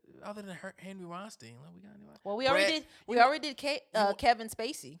 Like other than Henry Weinstein, like we got any white? Well, we already Brad- did. We you know- already did you- Kevin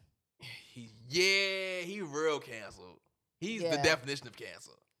Spacey. He real canceled. He's the Yeah. definition of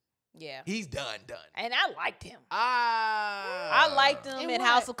cancel. Yeah, He's done. and I liked him. I I liked him And in what?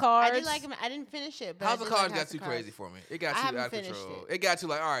 House of Cards. I did like him. I didn't finish it. But House I of did like Cards got House too of crazy Cards. for me. It got I too haven't out of finished control. it. It got too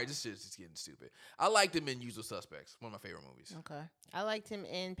like, all right, this shit's just getting stupid. I liked him in Usual Suspects, one of my favorite movies. Okay, I liked him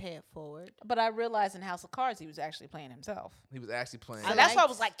in Pay It Forward. but I realized in House of Cards he was actually playing himself. He was actually playing. So I that's why I liked-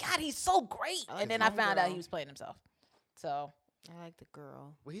 was like, God, he's so great. I liked And then I found out Homegirl. he was playing himself. So I like the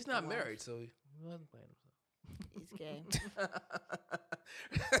girl. Well, he's not wife. married, so he wasn't playing He's gay. himself.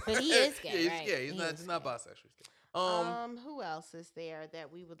 But he is gay, Yeah, he's right? gay. He's He not. is He's not gay. bisexual. He's gay. Who else is there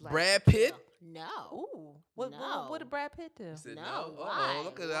that we would like? Brad to Pitt? kill? No. ooh, what No. did Brad Pitt do? He said No, no. why? Oh,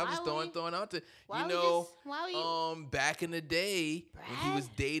 look at that. I'm just Why throwing we- throwing out there. Why You we know, just- why we back in the day when he was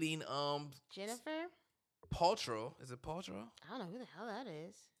Brad? dating Jennifer? Paltrow. Is it Paltrow? I don't know who the hell that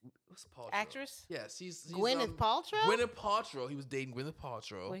is. What's Paltrow? Actress? Yeah, she's Gwyneth Paltrow? Gwyneth Paltrow. He was dating Gwyneth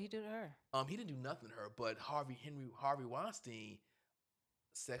Paltrow. What did he do to her? He didn't do nothing to her, but Harvey Weinstein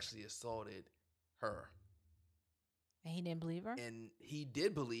sexually assaulted her, And he didn't believe her? and he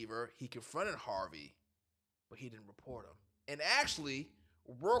did believe her. He confronted Harvey, but he didn't report him, and actually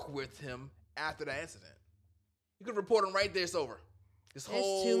worked with him after that incident. You could report him right there. It's over. This There's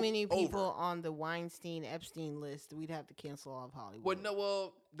whole too many people over. on the Weinstein Epstein list. We'd have to cancel all of Hollywood.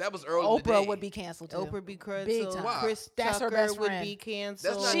 Well, that was early. in the Oprah day. would be canceled too. Oprah be Big canceled. time. Why? Chris That's her Tucker best would friend. be That's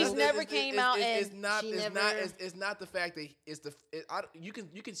canceled. not, She's that's- never it's- came it's- out it's, and not. she It's never- not. It's not the fact that it's the.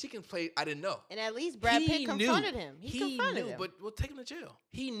 She can play. I didn't know. And at least Brad Pitt He confronted knew. him. He He confronted knew, him. but we'll take him to jail.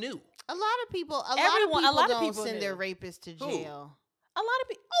 He knew. a lot of people, A a lot of don't people send their knew. rapists to Who? jail. A lot of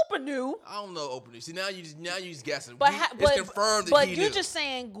people. Oprah knew. I don't know. Open news. See now you just guessing. But, It's confirmed that but he you're knew. just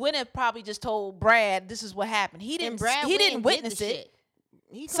saying Gwyneth probably just told Brad this is what happened. He And didn't. Brad He went didn't and did witness the it. shit.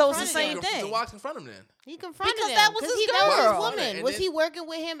 He So it's the confronted same him. thing. So why confront him then? He confronted Because him that was his he girl. was his And woman. Was then- he working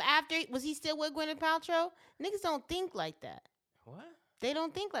with him after? Was he still with Gwyneth Paltrow? Niggas don't think like that. What? They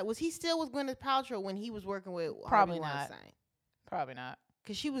don't think like. Was he still with Gwyneth Paltrow when he was working with Probably Harvey not. Weinstein? Probably not.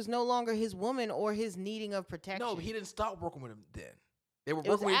 Because she was no longer his woman or his needing of protection. No, but he didn't stop working with him then. They were It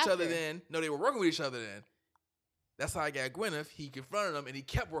was working with each other after. then. No, they were working with each other then. That's how I got Gwyneth. He confronted him and he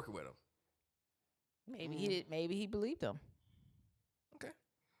kept working with him. Maybe he did. Maybe he believed him. Okay.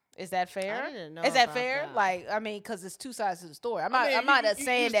 Is that fair? didn't know Is that about fair? that. Like, I mean, because it's two sides to the story. I'm I mean, not you-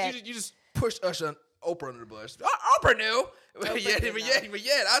 saying you, that. You just pushed Oprah under the bus. Oprah knew. Oprah But did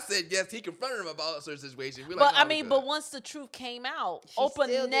yet, I said yes. He confronted him about a certain situation. We're But like, I no, mean, we but good. once the truth came out, She still Oprah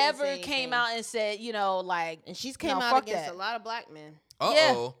didn't never say came anything. out and said, you know, like, And she's came No, out fuck against that. a lot of black men.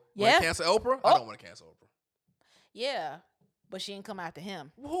 Yeah. Wanna Yeah. cancel Oprah? I Oh. don't want to cancel Oprah. yeah, but she didn't come after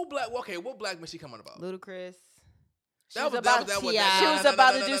him. Who black? Okay, what black man she coming about? Ludacris. She was about that was T.I. that- She no, was no, no,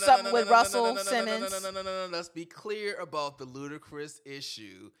 about no, to no, do no, something no, with no, no, Russell no, no, no, Simmons. No. Let's be clear about the Ludacris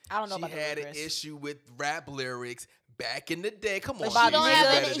issue. I don't know She about the had an Ludacris. issue with rap lyrics back in the day. Come on, But About she don't nigga. have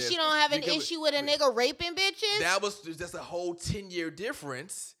better an, than she this. don't have an Because issue with a nigga raping bitches. That's a whole 10-year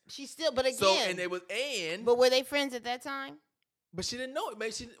difference. She still, but again, So and it was but but were they friends at that time? she didn't know it.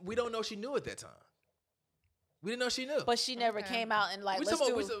 Maybe we don't know she knew at that time. We didn't know she knew. But she never Okay. came out and like, we let's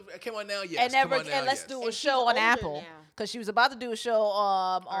talking do. about, come on now, yes. and never come on now, and let's yes. do a And she's show on older Apple now. because she was about to do a show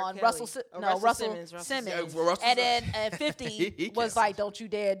on Kelly. Russell Or no Russell Russell Simmons, Russell Simmons, Simmons. Yeah, Russell and then Simmons. and 50 He was canceled. like, don't you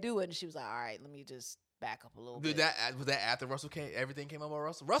dare do it, and she was like, all right, let me just back up a little Dude, bit. was that after everything came out about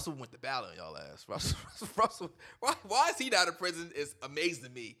Russell? Russell went to battle on y'all ass. Russell, why is he not in prison? Is amazing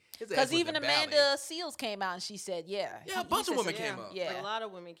to me. His ass Because went even to battle. Amanda Seals came out and she said, yeah, Yeah, a bunch of said women something. came out. Yeah, a lot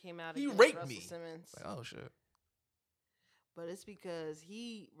of women came out. He against raped Russell me. Simmons. Like, oh shit. But it's because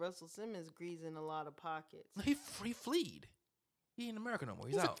Russell Simmons greased in a lot of pockets. No, he fleed. He ain't in America no more.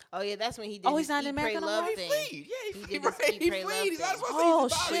 He's out. Oh yeah, that's when he did. Oh, his he's not Eat, in Pray, America no Love more? He thing. fleed. Yeah, He he did right. this Eat, He Pray, Love fleed. That's thing. why I say Oh,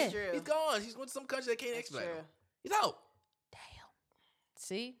 he's out. shit. True. He's gone. He's went to some country that can't That's expedite true. him. He's out. damn.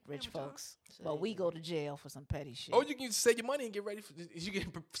 See, rich Amateur. folks. So But there we you go to jail for some petty shit. Or you can save your money and get ready for. You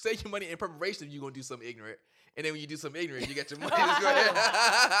can save your money in preparation if you're gonna do something ignorant, and then when you do something ignorant, you get your money. That's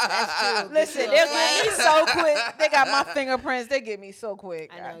true. Listen, Get they'll your get me flag. so quick. They got my fingerprints. They get me so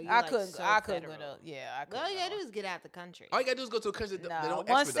quick. I know, you I like couldn't. so I couldn't federal. go to. Yeah, I couldn't. All you gotta go. do is get out the country. All you gotta do is go to a country that they No, don't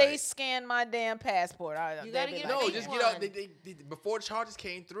once expedite. they scan my damn passport, You gotta they be get like, No, Pick just "Damn." get out. one. They before the charges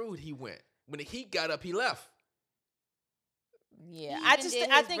came through, he went. When the heat got up, he left. Yeah, He I even just did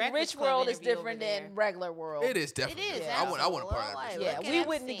I his think Breakfast rich Club world is interview different over than there. regular world. It is definitely. is, different. I want a part of that. absolutely. bitch. Yeah, Look we at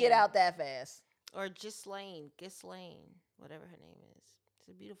wouldn't Epstein. get out that fast. Or Ghislaine, whatever her name is. It's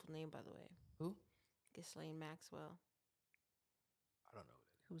a beautiful name, by the way. Who? Ghislaine Maxwell. I don't know.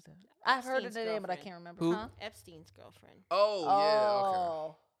 Who's that? I've heard of Epstein's the name, but I girlfriend. can't remember. Who? Huh? Epstein's girlfriend. Oh, yeah. Okay.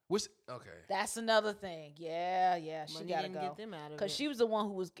 Oh, Which okay. that's another thing. Yeah, she Money gotta didn't go get them out of because it. she was the one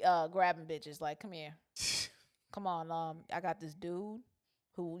who was grabbing bitches. Like, come here, come on. I got this dude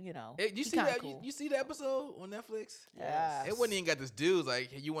who Hey, you he see kinda that? cool. You see the episode on Netflix? Yes. It wasn't even got this dude like,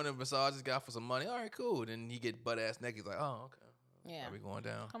 hey, you want to massage this guy for some money? All right, cool. Then he get butt ass naked. He's like, oh, okay. Yeah, Are we going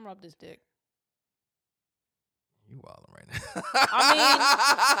down? come rub this dick. You wilding right now.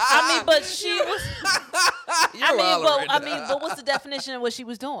 I mean, but she was. You're I mean, wilding but right I now. mean, but what's the definition of what she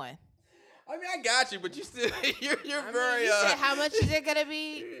was doing? I mean, I got you, but you still, you're I mean, very. you said how much is it gonna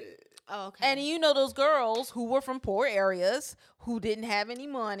be? Oh, okay. And you know those girls who were from poor areas who didn't have any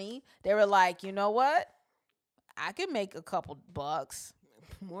money, they were like, you know what? I could make a couple bucks.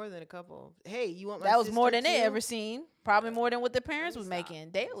 more than a couple. Hey, you want my That was more sister than they too? ever seen. Probably more than what their parents Let was me stop. making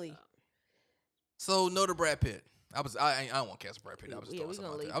daily. So no to Brad Pitt. I don't want to cancel Brad Pitt. I was just Yeah, throwing we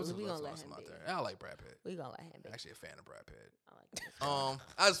something gonna out there. leave I was it. just We throwing gonna let something him out be. there. I like Brad Pitt. We gonna let him be. I'm actually a fan of Brad Pitt. I like this.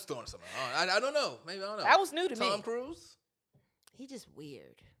 I was throwing something out. I don't know. Maybe I don't know. That was new to Tom me. Cruise. He just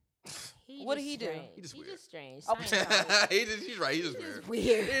weird. What did just he do? strange. He just weird. just strange. Oh, Scientology. He's right. He's just He's weird. just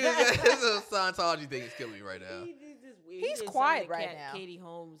weird. This Scientology thing is killing me right now. He's just weird. He's He just quiet signed right Cat- now. Katie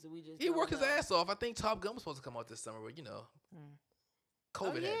Holmes, and we just He don't worked his know. ass off. I think Top Gun was supposed to come out this summer, but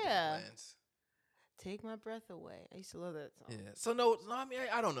COVID had different yeah. plans. Take my breath away. I used to love that song. Yeah. So no, I mean,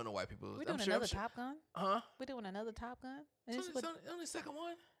 I don't know no white people. We're I'm doing sure, another I'm sure. Top Gun? Huh? We're doing another Top Gun? And It's this what- only the second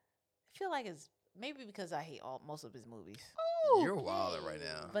one. I feel like it's maybe because I hate most of his movies. You're wilding right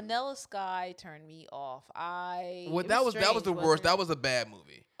now. Vanilla Sky turned me off. Well, It that was was the strange, worst. wasn't That it? was a bad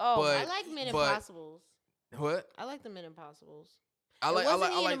movie. Oh, but I like Men but- Impossibles. What? I like the Men Impossibles. I like. I Wasn't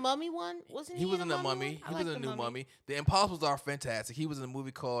like. he I in like. the Mummy one? Wasn't He was in in the the Mummy. one? I He was like in the the new Mummy. The Impossibles are fantastic. He was in a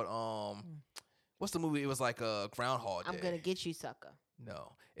movie called what's the movie? It was like Groundhog Day. I'm gonna get you, sucker.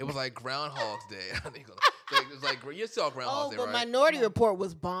 No, it was like Groundhog's Day. I think it was like you saw Groundhog's Oh, Day, but right? Minority Report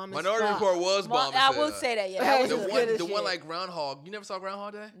was bomb. Minority as fuck. Report was bomb. I as will hell. say that, yeah. That was The as one, good as the one shit. like Groundhog. You never saw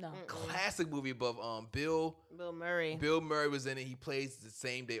Groundhog Day? No. Classic movie, but Bill Bill Murray. Murray was in it. He plays the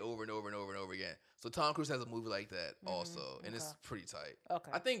same day over and over and over and over again. So Tom Cruise has a movie like that also, and it's okay. pretty tight. Okay.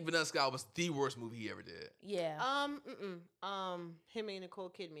 I think Vanilla Sky was the worst movie he ever did. Yeah. Him and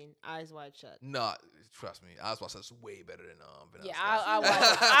Nicole Kidman, Eyes Wide Shut. Not trust me, I was watching this way better than Vanilla Yeah, Sky. I watch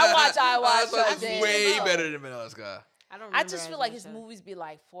I watch Eyes Wide Shut Shut Day. way No. better than Vanilla Sky. I don't. I remember just Eyes feel like Wide his Shut. movies be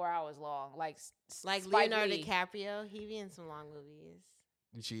like 4 hours long. Like Like Spike Leonardo Lee. DiCaprio, he be in some long movies.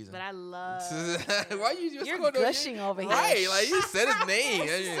 You cheesing. But I love. Why you just You're going to- gushing over here. Right, like you said his name.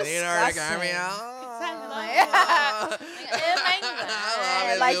 Leonardo disgusting. DiCaprio.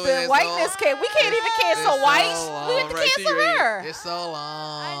 Like the whiteness can we can't even cancel It's white. so We have long, to right, cancel T-Reed? her. It's so long.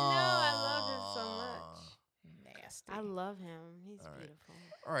 I know. I love it so much. Nasty. I love him. He's All right. beautiful.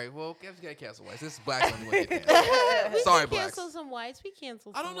 All right, well, we got to cancel whites. This is blacks only one get canceled. We Sorry, can blacks. cancel some whites. We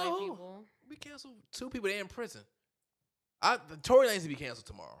canceled I some don't white know who. people. We canceled 2 people. They're in prison. Tory Lanez to be canceled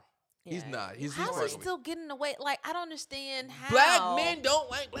tomorrow. He's Yeah. not. He's How's he personally. still getting away? Like I don't understand how Black men don't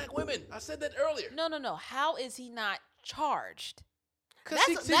like black women. I said that earlier. No. How is he not charged? Because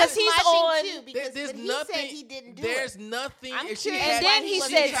That's he's my on- thing too. Because there's but he nothing. said he didn't do there's it. nothing. I'm if she curious had- And then why he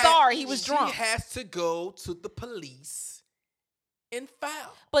wasn't said charged. sorry. He was drunk. She has to go to the police and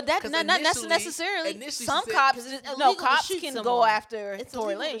file. But that 'Cause not initially- necessarily. initially Some she said- cops, 'Cause it's no illegal to cops shoot can go someone. after It's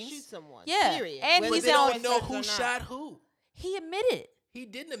Tory illegal to Lanez. shoot someone. Yeah. Period. And But he's they on- don't know drugs who or not. shot who. He admitted. He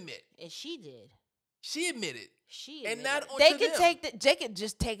didn't admit. And she did. She admitted. She And admitted. not on They to could them. take the. They could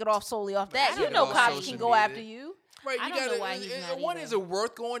just take it off solely off that. I You don't know, know cops social can go media. after you. Right, I you don't got know why he's not one either. is it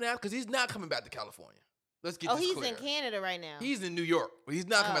worth going out because he's not coming back to California. Let's get Oh, this he's clear. in Canada right now. He's in New York, but he's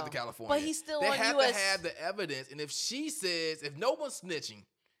not coming back to Oh. California. But he's still they on have US. to have the evidence, and if she says if no one's snitching,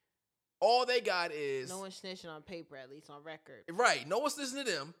 all they got is no one's snitching on paper, at least on record. right. No one's listening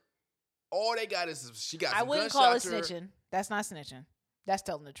to them. All they got is she got. I Some wouldn't call it gunshots to her. snitching. That's not snitching. That's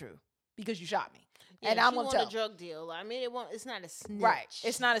telling the truth because you shot me. and Yeah, I'm she gonna want tell. a drug deal. I mean, it won't. It's not a snitch. Right.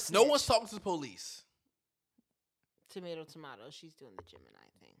 It's not a snitch. No one's talking to the police. Tomato. She's doing the Gemini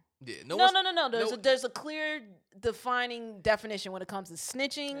thing. Yeah. No, one's- no. no- There's a clear defining definition when it comes to I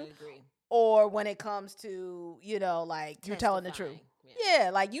snitching agree. or when it comes to, like you're telling the truth. Testifying. Yeah. Yeah,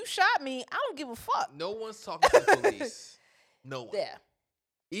 like you shot me. I don't give a fuck. No one's talking to the police. No one. Yeah.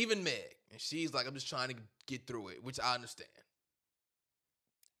 Even Meg. And she's like, I'm just trying to get through it, which I understand.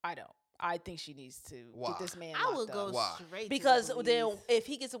 I don't. I think she needs to Why? get this man I locked would up. go Why? straight Because to the then police. if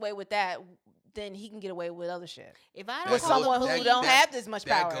he gets away with that, then he can get away with other shit. If I That don't With goes- call someone the who police, don't have this much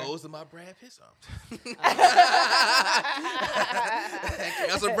That power. goes to my Brad Pitt song.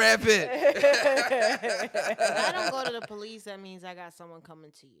 That's a Brad Pitt. if I don't go to the police, that means I got someone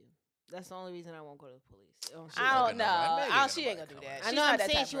coming to you. That's the only reason I won't go to the police. I don't know. Maybe She ain't gonna do nobody that. I She's know not I'm that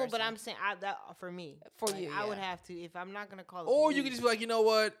saying type she won't, but person. I'm saying that for me. For Like, you, I would yeah. have to if I'm not gonna call. The Or police, you could just be like, you know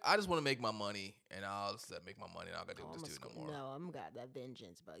what? I just want to make my money, and I'll just make my money, and I don't got to deal Oh, with this dude no more. No, I'm got that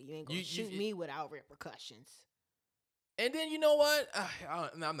vengeance, but you ain't gonna You- shoot me without repercussions. And then you know what?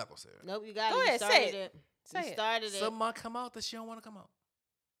 No, I'm not gonna say it. Nope, you got Go it. ahead, You say started it. it. Say You it. started it. Some might come out that she don't want to come out,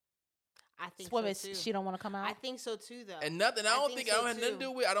 I think Women, so too. she don't want to come out. I think so too, though. and nothing. I don't think I so, don't have nothing to too.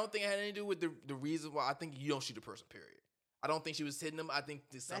 do with. I don't think it had anything to do with the reason why. I think you don't shoot a person. Period. I don't think she was hitting him. I think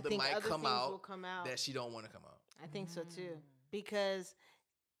that I something think might other come things out will come out. that she don't want to come out. I think so too, because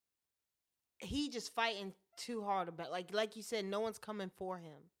he just fighting too hard about like you said, no one's coming for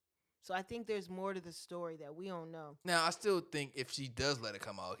him. So I think there's more to the story that we don't know. Now I still think if she does let it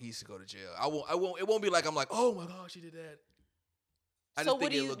come out, he should go to jail. I won't. It won't be like I'm like, oh my god, she did that. I So just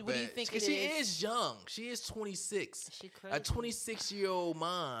what think do it you- looked what do you bad. think 'Cause it she is? is young. She is 26. She crazy. A 26-year-old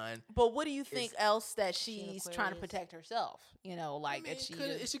mind. But what do you think It's- else that She an she's trying to Aquarius. protect herself? Like I mean, that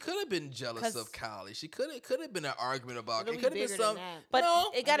she. she could have been jealous 'Cause- of Kylie. She could have been an argument about It'll it. be Could have been bigger than some. that. But no,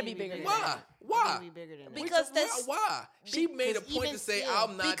 it got to I be think bigger it'd than be Why? that. It Why? could be bigger than that. Because Why- that's- why. She made a because point even to say, still-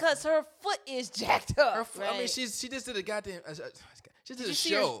 "I'm not." Because her foot is jacked up. her I mean, Right. she just did a goddamn. She did you a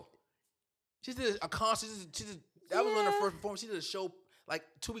see her- show. She did a concert. That was on her Yeah. first performance. She did a show like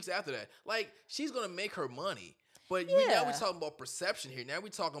 2 weeks after that. Like she's gonna make her money. But now we're Yeah. talking about perception here. Now we're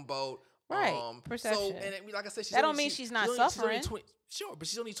talking about Right, So perception. and like I said, she's That don't only- mean she's not only- only suffering. 20 but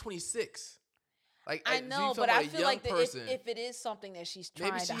she's only 26. Like I so know, you but talking I about a feel young like person, if it is something that she's maybe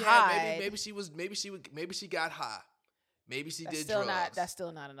trying she to had hide, maybe she got high. Maybe she that's did still drugs. that's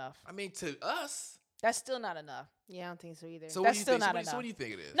still not enough. I mean, to us. That's still not enough. Yeah, I don't think so either. So That's what do you still think? not So enough. what do you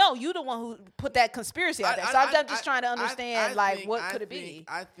think it is? No, you the one who put that conspiracy out there. So I'm just trying to understand, what could it be?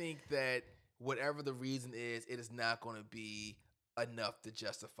 I think that whatever the reason is, it is not going to be enough to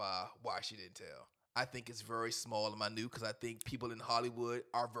justify why she didn't tell. I think it's very small and minute because I think people in Hollywood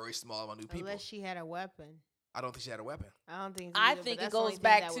are very small and minute people. Unless she had a weapon. I don't think she had a weapon. I don't think so I either, but think it that's the only goes thing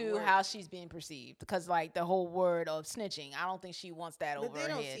back that would to work. how she's being perceived because, like, the whole word of snitching. I don't think she wants that But over they her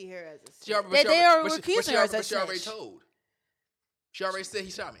don't head. see her as a She already, They- they are but accusing her as a but she already snitch. told. She already said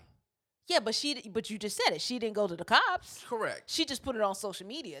he shot me. Yeah, but you just said it. She didn't go to the cops. Correct. She just put it on social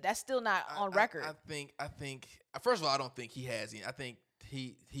media. That's still not on record. I think. First of all, I don't think he has any. I think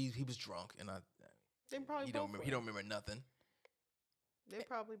he was drunk, and They probably he both don't remember. were. He don't remember nothing. They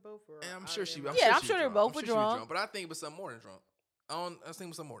probably both were. And I'm out sure there. she. Yeah, I'm she sure was they drunk. both I'm were sure she was drunk. But I think it was something more than drunk. I think it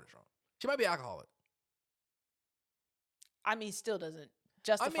was something more than drunk. She might be alcoholic. I mean, still doesn't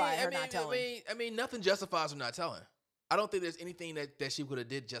justify her not telling. I mean, nothing justifies her not telling. I don't think there's anything that she could have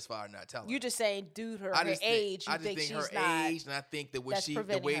did justify her not telling. You're just saying, due to her I just age, I you just think think she's her not. age, and I think that that's the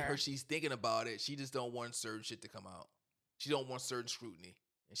preventing way her. she's thinking about it, she just don't want certain shit to come out. She don't want certain scrutiny,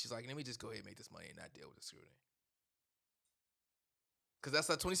 and she's like, let me just go ahead and make this money and not deal with the scrutiny. Because that's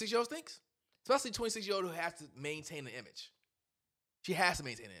how 26-year-olds thinks. Especially 26-year-old who has to maintain an image. She has to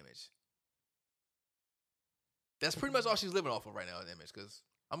maintain an image. That's pretty much all she's living off of right now, an image. Because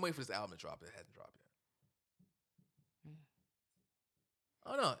I'm waiting for this album to drop. It hasn't dropped yet.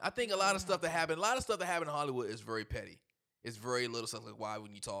 I don't know. I think a lot of stuff that happened in Hollywood is very petty. It's very little stuff like why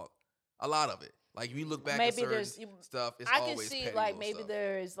wouldn't you talk? A lot of it. Like if you look back at Maybe certain there's- stuff, it's I can always see petty like little maybe stuff.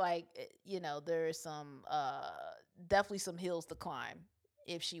 there is like there is some definitely some hills to climb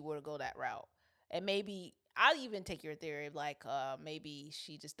if she were to go that route, and maybe I'll even take your theory of like maybe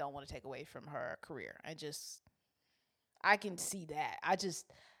she just don't want to take away from her career. I can see that.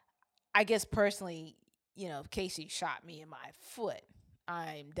 I guess personally, if Casey shot me in my foot,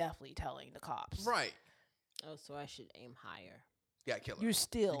 I'm definitely telling the cops. Right. Oh, so I should aim higher. You gotta kill her. You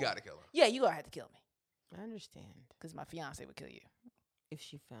still. You gotta kill her. Yeah, you gonna have to kill me I understand. because my fiance would kill you. If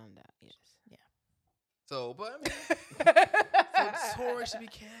she found out, yes. So, but I mean, so Tory should be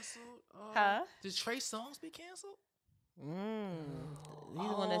canceled. Huh? Did Trey Songz be canceled? He's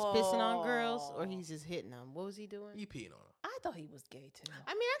the one that's pissing on girls, or he's just hitting them. What was he doing? He peeing on her. I thought he was gay too.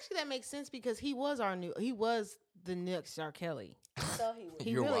 I mean, actually, that makes sense because he was the next R. Kelly. I thought he was.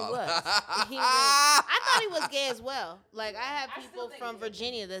 He You're really wild. was. I thought he was gay as well. Like I have I still people think from he is.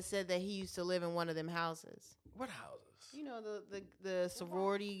 Virginia that said that he used to live in one of them houses. What houses? You know the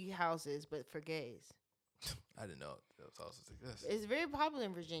sorority houses, but for gays. I didn't know those houses exist. It's very popular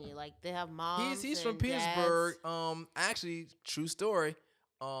in Virginia. Like they have moms. He's from and dads. Petersburg. Actually, true story.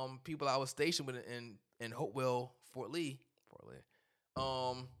 People I was stationed with in Hopewell, Fort Lee.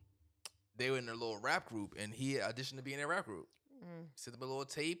 They were in their little rap group, and he auditioned to be in their rap group. Sent them a little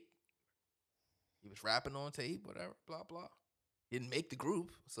tape. He was rapping on tape, whatever, blah blah. Didn't make the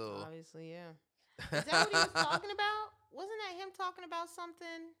group, so Obviously, yeah. Is that what he was talking about? Wasn't that him talking about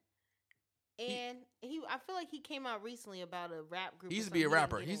something? And I feel like he came out recently about a rap group. he or used to be a something he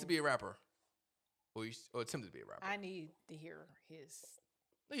rapper. didn't He used to get be a rapper, or attempted to be a rapper. I need to hear his.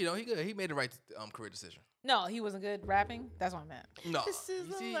 You know, he good. He made the right career decision. No, he wasn't good rapping. That's what I meant. No, This is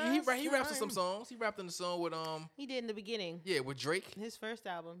the he last raps in some time. songs. He rapped in the song with in. He did in the beginning. with Drake. His first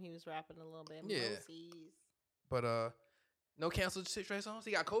album, he was rapping a little bit. Yeah. Moses. But no canceled Trey songs.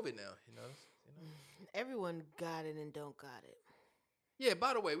 He got COVID now. You know. Everyone got it and don't got it. Yeah.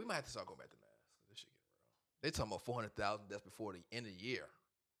 By the way, we might have to start going back to masks. This shit get real. They talking about 400,000 deaths before the end of the year.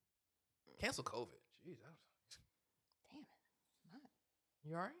 Cancel COVID. Jeez. Damn it.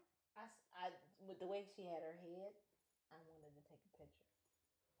 You all right? I with the way she had her head, I wanted to take a picture.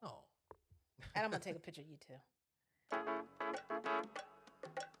 Oh. And I'm gonna take a picture of you too.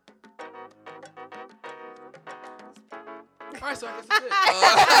 All right, so I guess that's it.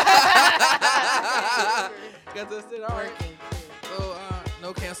 Guess that's it. All right. Working too. So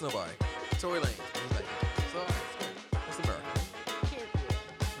no cancel nobody. Tory Lanez.